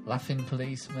otherwise. Laughing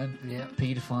policemen. Yeah.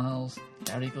 Paedophiles.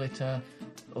 Gary Glitter.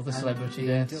 Other celebrity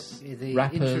the deaths. the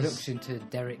rappers. introduction to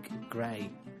Derek Gray.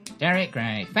 Derek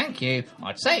Gray, thank you.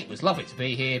 I'd say it was lovely to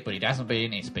be here, but it hasn't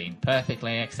been. It's been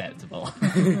perfectly acceptable.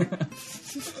 Thank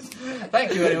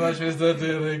you very much, Mr.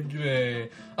 Derek Gray.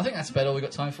 I think that's about all we've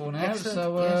got time for now. Excellent.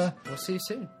 So Yes. We'll see you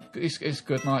soon. it's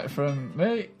good night from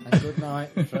me. And good night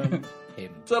from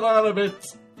him. Ta-ra a bit.